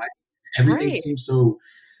dynamic life. Everything Right. seems so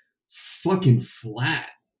fucking flat.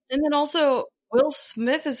 And then also, Will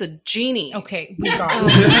Smith is a genie. Okay, we got Oh. Will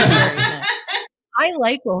Smith. I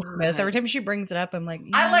like Will Smith. Every time she brings it up, I'm like,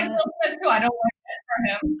 I like yeah, Will Smith too. I don't like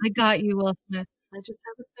it for him. I got you, Will Smith. I just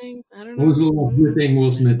have a thing. I don't know. What was the little weird thing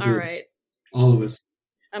Will Smith did? All right. All of us.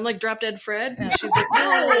 I'm like Drop Dead Fred. And she's like,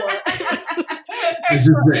 no. That's just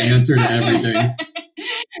the answer to everything.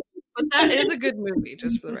 But that is a good movie,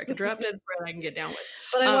 just for the record. Drop Dead Fred I can get down with.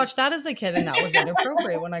 But I watched that as a kid, and that was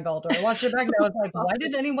inappropriate when I got older. I watched it back, and I was like, why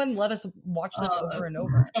did anyone let us watch this over and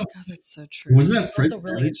over? Because it's so true. Wasn't that Fred Also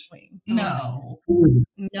really Savage? annoying. No.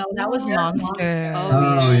 No, that was No. Monster.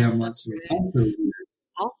 Oh yeah, Monster. Also weird.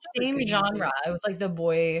 Also a Same good genre. It was like the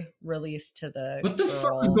boy released to the What the girl.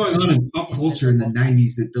 fuck was going on in pop culture in the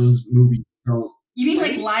 90s that those movies felt? You mean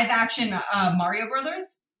like live action Mario Brothers?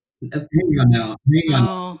 Hang on now. Hang on.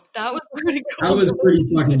 Oh, that was pretty cool. That was pretty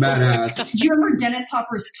fucking badass. Do you remember Dennis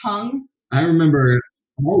Hopper's tongue? I remember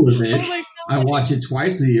all of it. Oh my I God. watch it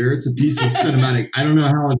twice a year. It's a piece of cinematic. I don't know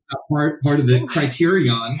how it's not part of the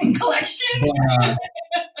Criterion. Collection? But,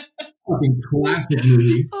 fucking classic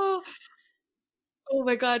movie. Oh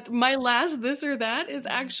my God. My last this or that is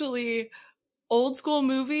actually old school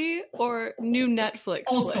movie or new Netflix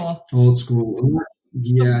Old flick. school. Old school.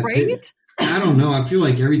 Yeah. Right? I don't know. I feel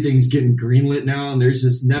like everything's getting greenlit now, and there's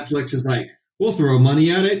this Netflix is like, we'll throw money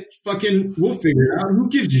at it. Fucking, we'll figure it out. Who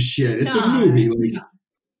gives a shit? It's a movie. Like,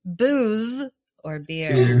 Booze or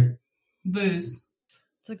beer. beer. Booze.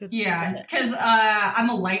 It's a good Yeah, split. because I'm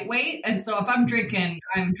a lightweight, and so if I'm drinking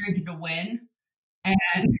to win.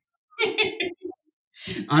 And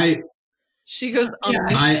She goes, on Yeah. a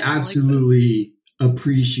mission I like absolutely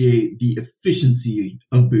appreciate the efficiency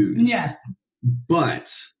of booze. yes,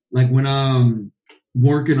 But like when I'm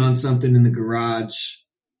working on something in the garage,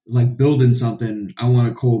 like building something, I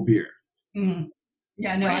want a cold beer. Mhm.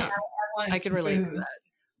 Yeah, no, Right. I want I can relate to booze. that.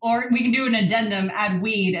 Or we can do an addendum, add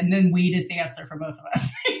weed, and then weed is the answer for both of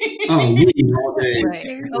us. Oh, weed all day. Right.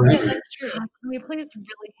 Right. Okay, that's true. Can we please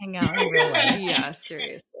really hang out in real life? Yeah,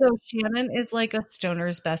 serious. So Shannon is like a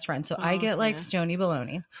stoner's best friend. So I Oh, get like yeah. stony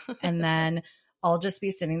baloney, and then I'll just be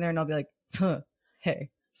sitting there and I'll be like, hey,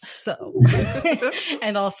 so,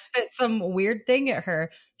 and I'll spit some weird thing at her.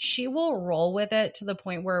 She will roll with it to the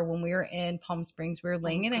point where when we were in Palm Springs, we were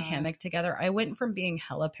laying in a God. hammock together. I went from being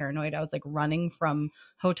hella paranoid. I was like running from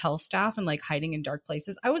hotel staff and like hiding in dark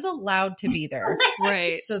places. I was allowed to be there.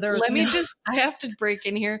 Right. So there was Let me no- just, I have to break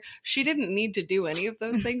in here. She didn't need to do any of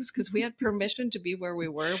those things because we had permission to be where we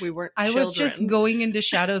were. We weren't I was just children. going into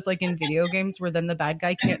shadows like in video games where then the bad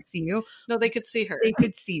guy can't see you. No, they could see her. They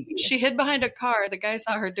could see me. She hid behind a car. The guy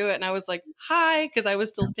saw her do it, and I was like, hi, because I was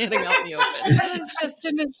still standing out in the open. I was just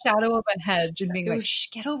in the shadow of a hedge and being It like, was- "Shh,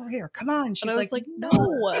 get over here, come on." She's And I was like, "No."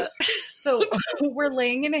 no. So we're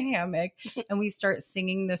laying in a hammock and we start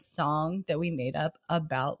singing this song that we made up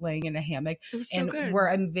about laying in a hammock. It was so And good. where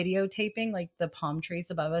I'm videotaping like the palm trees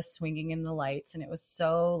above us swinging in the lights, and it was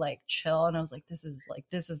so like chill. And I was like, this is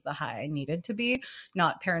the high I needed to be,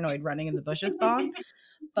 not paranoid running in the bushes bomb.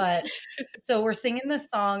 But so we're singing this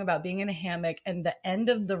song about being in a hammock, and the end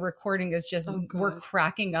of the recording is just Oh, we're God.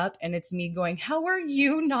 cracking up, and it's me going, "How are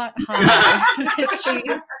you not high?"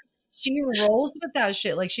 she rolls with that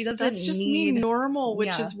shit. Like she doesn't. That's just need... me normal, which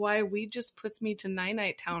Yeah. is why weed just puts me to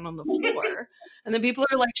night town on the floor. And then people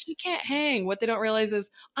are like, she can't hang. What they don't realize is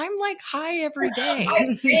I'm like high every day.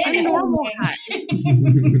 I'm normal high,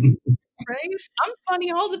 right? I'm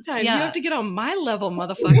funny all the time. Yeah. You have to get on my level,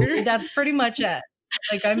 motherfucker. That's pretty much it.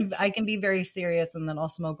 Like I can be very serious, and then I'll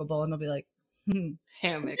smoke a bowl, and I'll be like,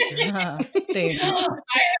 Hammock. thanks. I have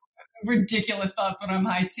ridiculous thoughts when I'm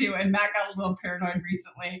high too. And Matt got a little paranoid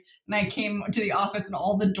recently, and I came to the office and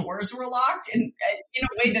all the doors were locked, and in a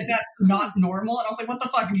way that's not normal. And I was like, "What the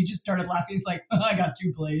fuck?" And he just started laughing. He's like, "I got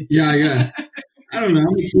two plays." Yeah. I don't know.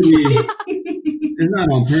 It's not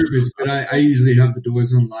on purpose, but I usually have the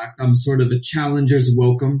doors unlocked. I'm sort of a challenger's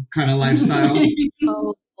welcome kind of lifestyle.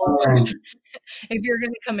 Oh, Lord. Um, If you're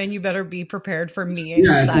going to come in, you better be prepared for me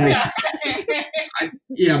Yeah, it's inside.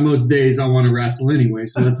 most days I want to wrestle anyway,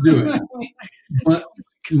 so let's do it. But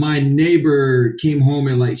my neighbor came home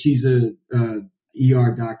at she's a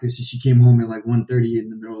ER doctor, so she came home at 1:30 in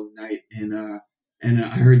the middle of the night, and I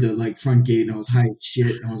heard the front gate, and I was high as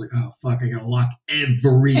shit, and I was like, oh fuck, I gotta lock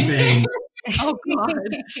everything. Oh God,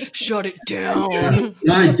 shut it down.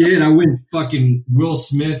 I did. I went fucking Will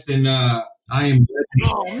Smith and I Am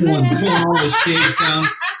pulling all the shades down.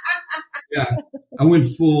 Yeah, I went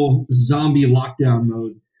full zombie lockdown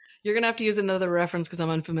mode. You're gonna have to use another reference because I'm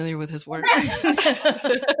unfamiliar with his work.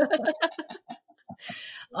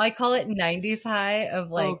 I call it 90s high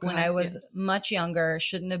of like when I was much younger,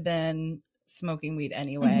 shouldn't have been smoking weed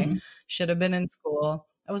anyway, should have been in school.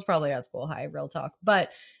 I was probably at school high, real talk.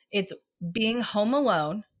 But it's being home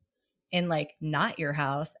alone in like not your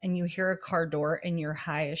house and you hear a car door and you're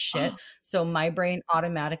high as shit. So my brain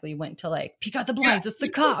automatically went to like, peek out the blinds, it's the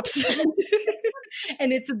cops.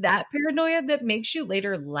 And it's that paranoia that makes you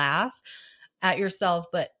later laugh at yourself.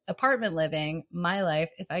 But apartment living, my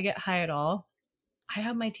life, if I get high at all, I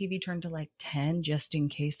have my TV turned to like 10 just in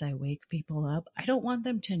case I wake people up. I don't want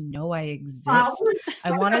them to know I exist.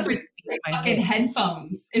 I wanted to be my fucking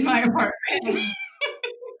headphones in my apartment.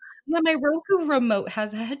 Yeah, my Roku remote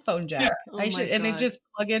has a headphone jack. Yeah. And it just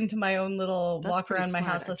plug into my own little walk around my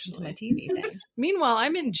house, listen to my TV thing. Meanwhile,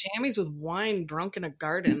 I'm in jammies with wine, drunk in a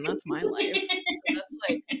garden. That's my life. So that's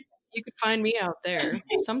like, you could find me out there.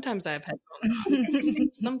 Sometimes I have headphones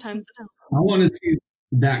on. Sometimes I don't. I want to see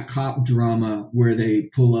that cop drama where they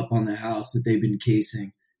pull up on the house that they've been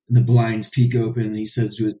casing and the blinds peek open and he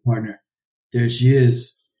says to his partner, "There she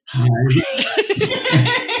is. Hi."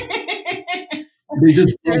 They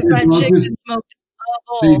just there's that chick that smoked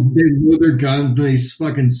they load their guns and they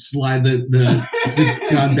fucking slide the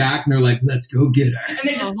gun back and they're like, "Let's go get her." And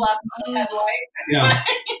they just blast the headlight. Yeah.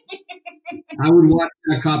 I would watch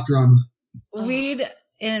that cop drama. Weed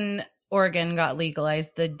in Oregon got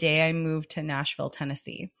legalized the day I moved to Nashville,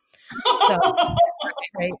 Tennessee. So,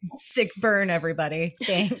 right, sick burn, everybody.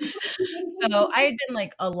 Thanks. So I had been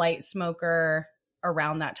like a light smoker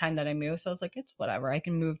around that time that I moved. So I was like, it's whatever. I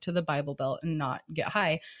can move to the Bible Belt and not get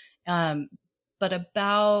high. But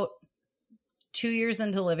about 2 years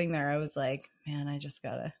into living there, I was like, man, I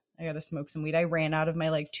gotta smoke some weed. I ran out of my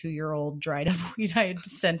like 2-year-old dried up weed I had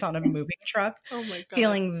sent on a moving truck. Oh my God.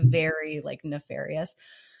 Feeling very like nefarious.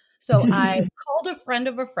 So I called a friend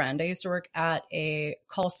of a friend. I used to work at a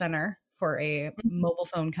call center for a mobile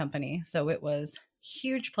phone company. So it was a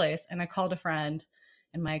huge place. And I called a friend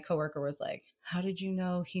and my coworker was like, "How did you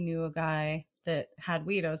know he knew a guy that had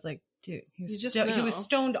weed?" I was like, dude, he was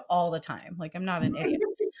stoned all the time. Like, I'm not an idiot.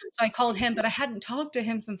 So I called him, but I hadn't talked to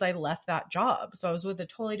him since I left that job. So I was with a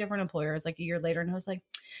totally different employer. It was like a year later. And I was like,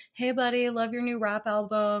 "Hey buddy, love your new rap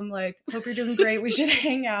album. Like, hope you're doing great. We should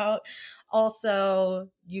hang out. Also,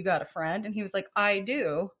 you got a friend?" And he was like, "I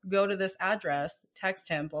do. Go to this address, text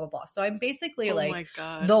him, blah, blah, blah." So I'm basically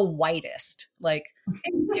the whitest. Like,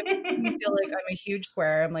 it makes me feel like I'm a huge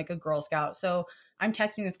square. I'm like a Girl Scout. So I'm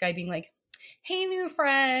texting this guy being like, "Hey, new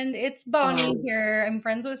friend, it's Bonnie here. I'm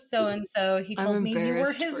friends with so-and-so. He told me you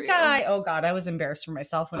were his guy." Oh God, I was embarrassed for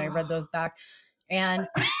myself when I read those back. And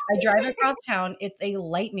I drive across town. It's a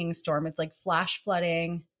lightning storm. It's like flash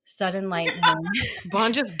flooding, sudden lightning.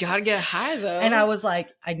 Bon just gotta get high though. And I was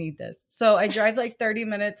like, I need this. So I drive like 30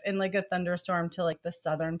 minutes in like a thunderstorm to like the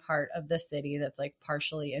southern part of the city that's like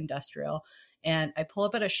partially industrial. And I pull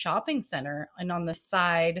up at a shopping center, and on the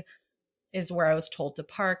side is where I was told to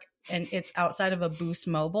park, and it's outside of a Boost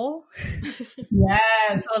Mobile. Yes.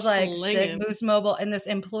 I was like, sick Boost Mobile. And this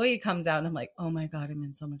employee comes out and I'm like, oh my God, I'm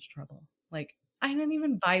in so much trouble. Like, I didn't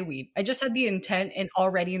even buy weed. I just had the intent, and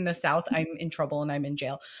already in the South, I'm in trouble and I'm in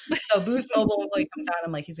jail. So Boost Mobile employee comes out and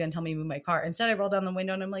I'm like, he's going to tell me to move my car. Instead, I roll down the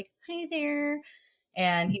window and I'm like, "Hi there."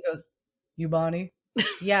 And he goes, "You Bonnie?"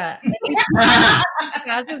 Yeah. And he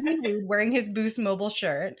has his dude wearing his Boost Mobile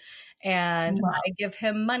shirt. And I give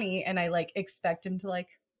him money and I like expect him to like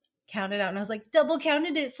count it out. And I was like, "Double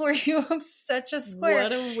counted it for you." I'm such a square.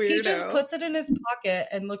 What a weirdo. He just puts it in his pocket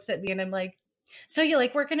and looks at me, and I'm like, "So you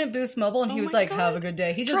like working at Boost Mobile?" And he was like, God. "Have a good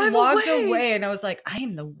day." He just walked away. And I was like, I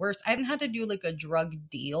am the worst. I haven't had to do like a drug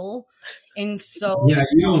deal. And so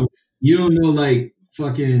you don't know like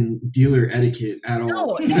fucking dealer etiquette at all.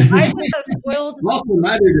 No, I was a spoiled. Also,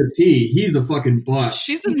 neither does he. He's a fucking bust.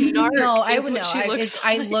 She's a narc. No, I would know. I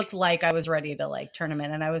like. looked like I was ready to like turn him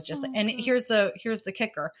in, and I was just. And here's the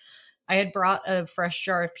kicker. I had brought a fresh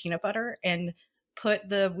jar of peanut butter and put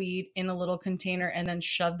the weed in a little container and then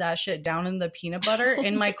shoved that shit down in the peanut butter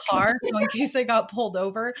in my car. So in case I got pulled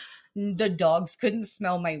over, the dogs couldn't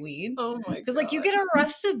smell my weed. Oh my God. Because like you get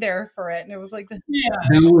arrested there for it. And it was like, that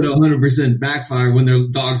would 100% backfire when their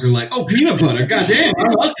dogs are like, "Oh, peanut butter. Goddamn. I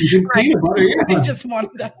love some peanut butter." Yeah. I just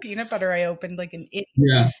wanted that peanut butter. I opened like an idiot.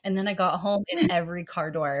 Yeah. And then I got home and every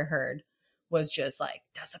car door I heard was just like,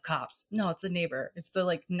 that's the cops. No, it's a neighbor. It's the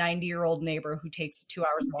like 90-year-old neighbor who takes 2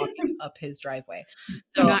 hours walking up his driveway.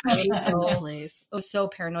 So I was so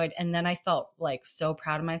paranoid. And then I felt like so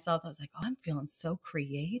proud of myself. I was like, oh, I'm feeling so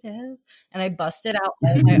creative. And I busted out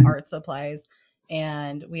all my art supplies.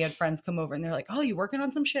 And we had friends come over and they're like, oh, you working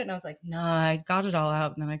on some shit? And I was like, nah, I got it all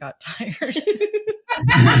out. And then I got tired.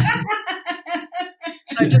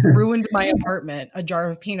 I just ruined my apartment, a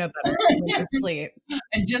jar of peanut butter, and went to sleep.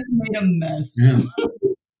 And just made a mess. Yeah.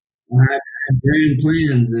 I had grand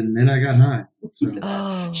plans and then I got high.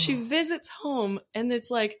 So. She visits home and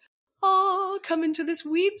it's like, oh, come into this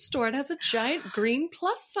weed store. It has a giant green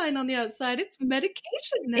plus sign on the outside. It's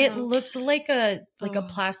medication now. It looked like a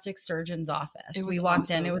plastic surgeon's office. We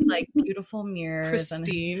walked in. It was like beautiful mirrors.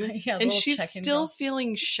 Pristine. And she's still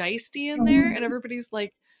feeling shisty in there. And everybody's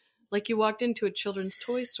like you walked into a children's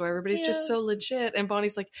toy store. Everybody's just so legit. And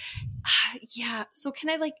Bonnie's like, yeah. So can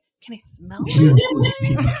I smell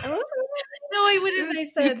it? No, I wouldn't. I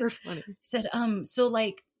said, super funny. I said, so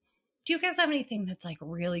like, do you guys have anything that's like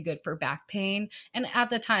really good for back pain? And at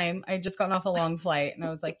the time I had just gotten off a long flight and I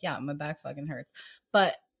was like, yeah, my back fucking hurts.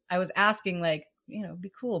 But I was asking like, you know,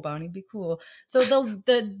 be cool, Bonnie, be cool. So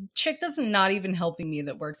the chick that's not even helping me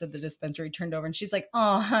that works at the dispensary turned over and she's like,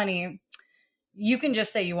 oh, honey, you can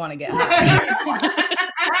just say you want to get high.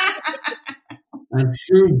 That's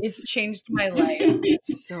true. It's changed my life.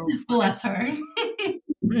 So bless her.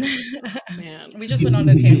 Man, we just went on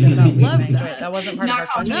a tangent about weed. Love that. That wasn't part of our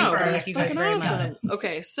question. No, Thank you guys very much.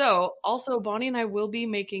 Okay, so also Bonnie and I will be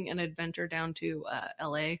making an adventure down to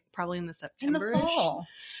LA probably in the September. In the fall.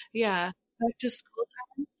 Yeah. Back to school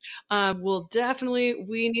time.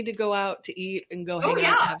 We need to go out to eat and go hang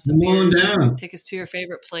out, have some beers. Down. Take us to your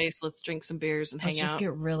favorite place. Let's drink some beers and hang out. Let's just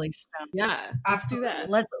get really stoned. Yeah, let's do that.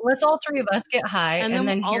 Let's all three of us get high and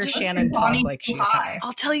then hear Shannon talk like she's high.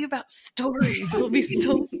 I'll tell you about stories. It'll be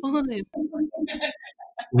so fun.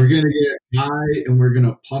 We're gonna get high and we're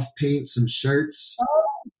gonna puff paint some shirts.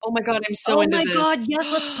 Oh my god, I'm so into this. Oh my god,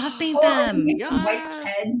 yes, let's puff paint them. Yeah. White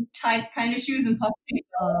head kind of shoes and puff paint.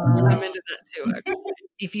 I'm into that too. Actually.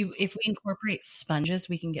 If we incorporate sponges,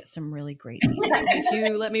 we can get some really great detail. If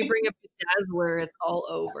you let me bring a bedazzler, it's all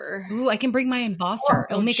over. Ooh, I can bring my embosser.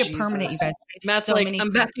 It'll make it permanent, you guys. Matt's so like,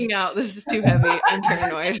 I'm backing out. This is too heavy. I'm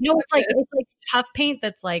paranoid. No, it's like puff paint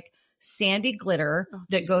that's like sandy glitter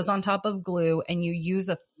that goes on top of glue, and you use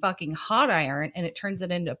a fucking hot iron and it turns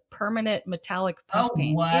it into permanent metallic puff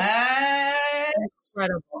paint. What? It's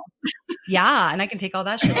incredible. Yeah, and I can take all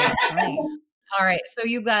that shit off. Right. All right, so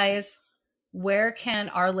you guys, where can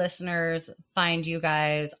our listeners find you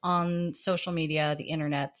guys on social media, the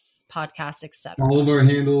internets, podcasts, etc.? All of our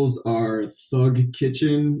handles are Thug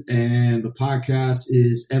Kitchen, and the podcast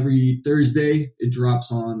is every Thursday. It drops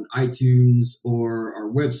on iTunes or our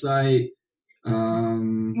website.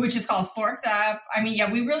 Which is called Forks Up. I mean, yeah,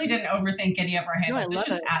 we really didn't overthink any of our handles. It's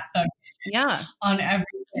just at Thug Kitchen on everything.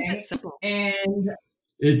 And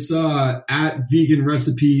it's at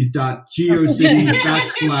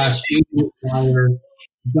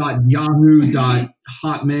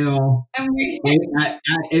veganrecipes.geocities.yahoo.hotmail and at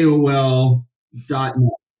AOL.net.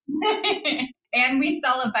 And we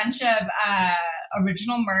sell a bunch of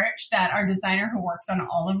original merch that our designer who works on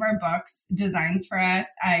all of our books designs for us.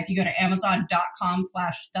 If you go to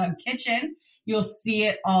amazon.com/thugkitchen, you'll see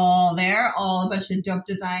it all there. A bunch of dope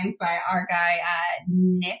designs by our guy,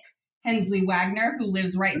 Nick Hensley Wagner, who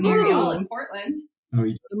lives right near y'all in Portland. Oh,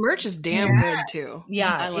 yeah. The merch is damn good too.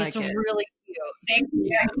 Yeah, I like it's it. really cute. Thank you.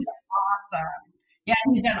 Awesome. Yeah,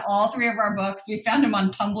 he's done all 3 of our books. We found him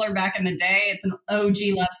on Tumblr back in the day. It's an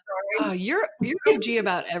OG love story. Oh, you're OG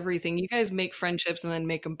about everything. You guys make friendships and then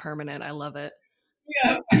make them permanent. I love it.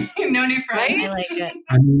 Yeah, no new friends. I like it.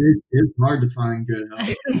 I mean, it's hard to find good help.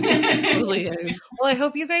 It really is. Well, I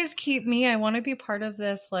hope you guys keep me. I want to be part of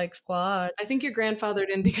this squad. I think you're grandfathered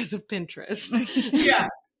in because of Pinterest. Yeah,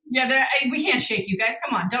 we can't shake you guys.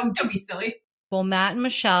 Come on, don't be silly. Well, Matt and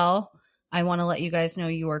Michelle, I want to let you guys know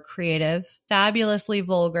you are creative, fabulously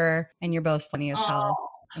vulgar, and you're both funny as hell.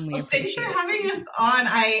 And we thanks appreciate for having us on.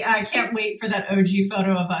 I can't wait for that OG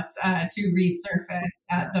photo of us to resurface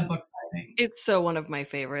at the book signing. It's so one of my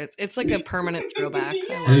favorites. It's like a permanent throwback.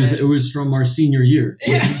 It was from our senior year.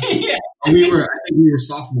 Yeah. I think we were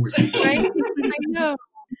sophomores. Right? I know.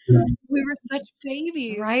 We were such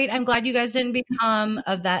babies. Right? I'm glad you guys didn't become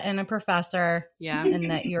a vet and a professor. Yeah.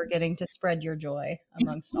 And that you're getting to spread your joy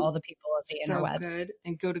amongst all the people of the So interwebs. good.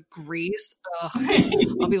 And go to Greece. Ugh.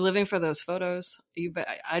 I'll be living for those photos. You bet.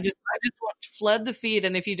 I just want to flood the feed.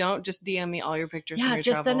 And if you don't, just DM me all your pictures. Yeah, from your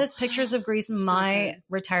just travel. send us pictures of Greece. So My good.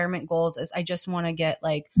 retirement goals is I just want to get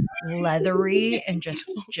like leathery and just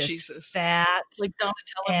Jesus. fat Like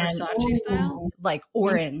Donatella and Versace style. like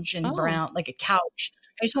orange and Oh. brown, like a couch.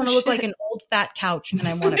 I just want Oh, to look shit. like an old fat couch, and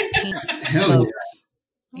I want to paint Hell yeah. boats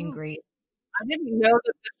in Oh. Greece. I didn't know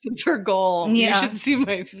that this was her goal. Yeah. You should see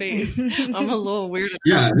my face. I'm a little weird.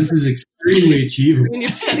 Yeah, this is extremely achievable. When you're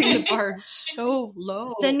setting the bar so low.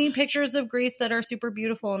 Send me pictures of Greece that are super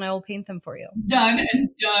beautiful, and I will paint them for you. Done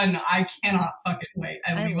and done. I cannot fucking wait.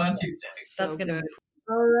 I I leave on love it. Tuesday. That's gonna good. be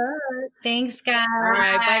all right. Thanks, guys. All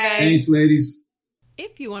right, bye guys. Thanks, ladies.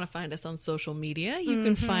 If you want to find us on social media, you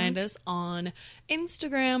can find us on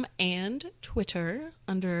Instagram and Twitter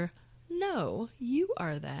under No, You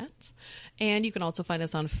Are That. And you can also find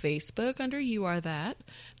us on Facebook under You Are That.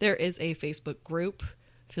 There is a Facebook group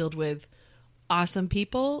filled with awesome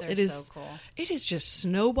people. They're so cool. It is just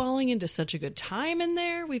snowballing into such a good time in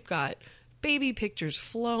there. We've got baby pictures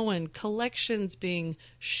flowing, collections being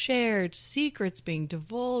shared, secrets being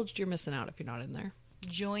divulged. You're missing out if you're not in there.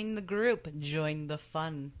 Join the group. Join the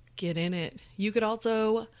fun. Get in it. You could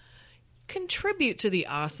also contribute to the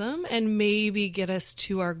awesome and maybe get us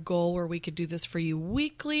to our goal where we could do this for you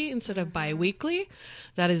weekly instead of bi-weekly.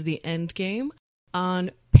 That is the end game on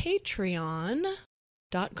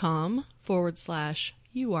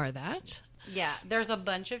patreon.com/you are that. Yeah, there's a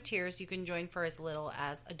bunch of tiers. You can join for as little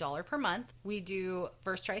as $1 per month. We do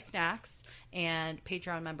first try snacks, and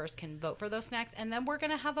Patreon members can vote for those snacks. And then we're going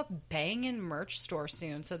to have a banging merch store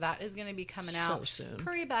soon. So that is going to be coming out soon.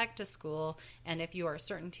 Pre back to school. And if you are a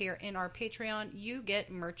certain tier in our Patreon, you get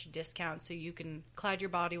merch discounts. So you can clad your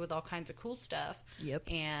body with all kinds of cool stuff.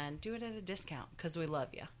 Yep. And do it at a discount because we love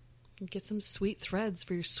you. Get some sweet threads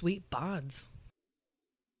for your sweet bods.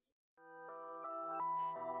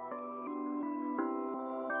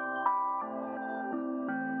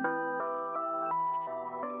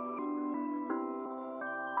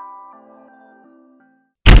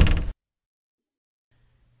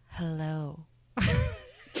 Hello.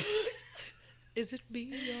 Is it me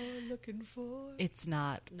you're looking for? It's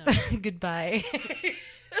not. No. Goodbye.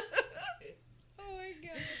 Oh my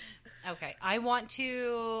god. Okay, I want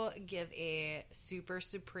to give a super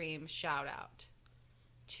supreme shout out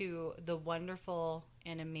to the wonderful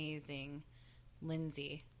and amazing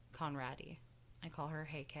Lindsay Conradi. I call her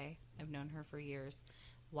Hey Kay. I've known her for years.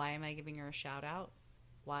 Why am I giving her a shout out?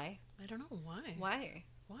 Why? I don't know why. Why?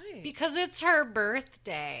 Why? Because it's her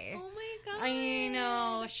birthday. Oh my god. I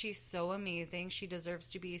know. She's so amazing. She deserves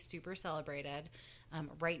to be super celebrated.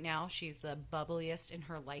 Right now, she's the bubbliest in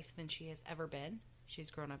her life than she has ever been. She's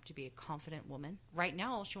grown up to be a confident woman. Right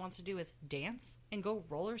now, all she wants to do is dance and go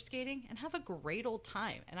roller skating and have a great old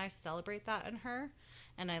time. And I celebrate that in her,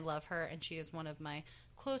 and I love her. And she is one of my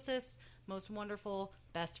closest, most wonderful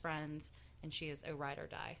best friends. And she is a ride or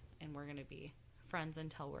die. And we're going to be friends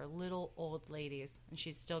until we're little old ladies. And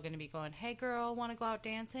she's still going to be going, hey girl, want to go out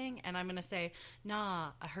dancing? And I'm going to say,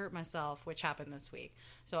 nah, I hurt myself, which happened this week.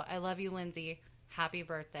 So I love you, Lindsay. Happy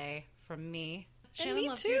birthday from me. And Shannon me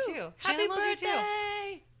loves too. you too. Happy Shannon loves birthday. you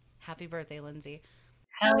too. Happy birthday, Lindsay.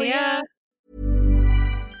 Hell yeah.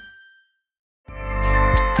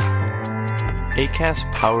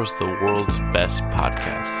 Acast powers the world's best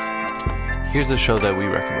podcasts. Here's a show that we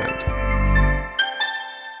recommend.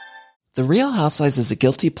 The Real Housewives is a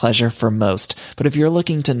guilty pleasure for most, but if you're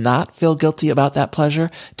looking to not feel guilty about that pleasure,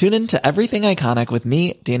 tune in to Everything Iconic with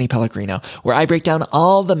me, Danny Pellegrino, where I break down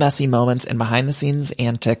all the messy moments and behind-the-scenes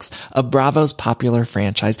antics of Bravo's popular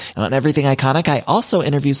franchise. And on Everything Iconic, I also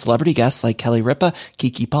interview celebrity guests like Kelly Ripa,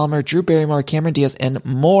 Keke Palmer, Drew Barrymore, Cameron Diaz, and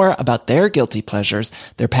more about their guilty pleasures,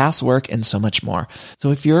 their past work, and so much more.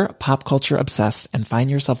 So if you're pop culture obsessed and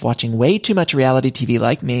find yourself watching way too much reality TV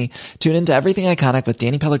like me, tune into Everything Iconic with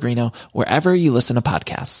Danny Pellegrino, wherever you listen to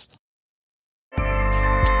podcasts.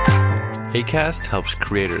 Acast helps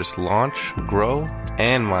creators launch, grow,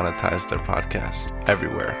 and monetize their podcasts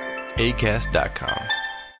everywhere. Acast.com.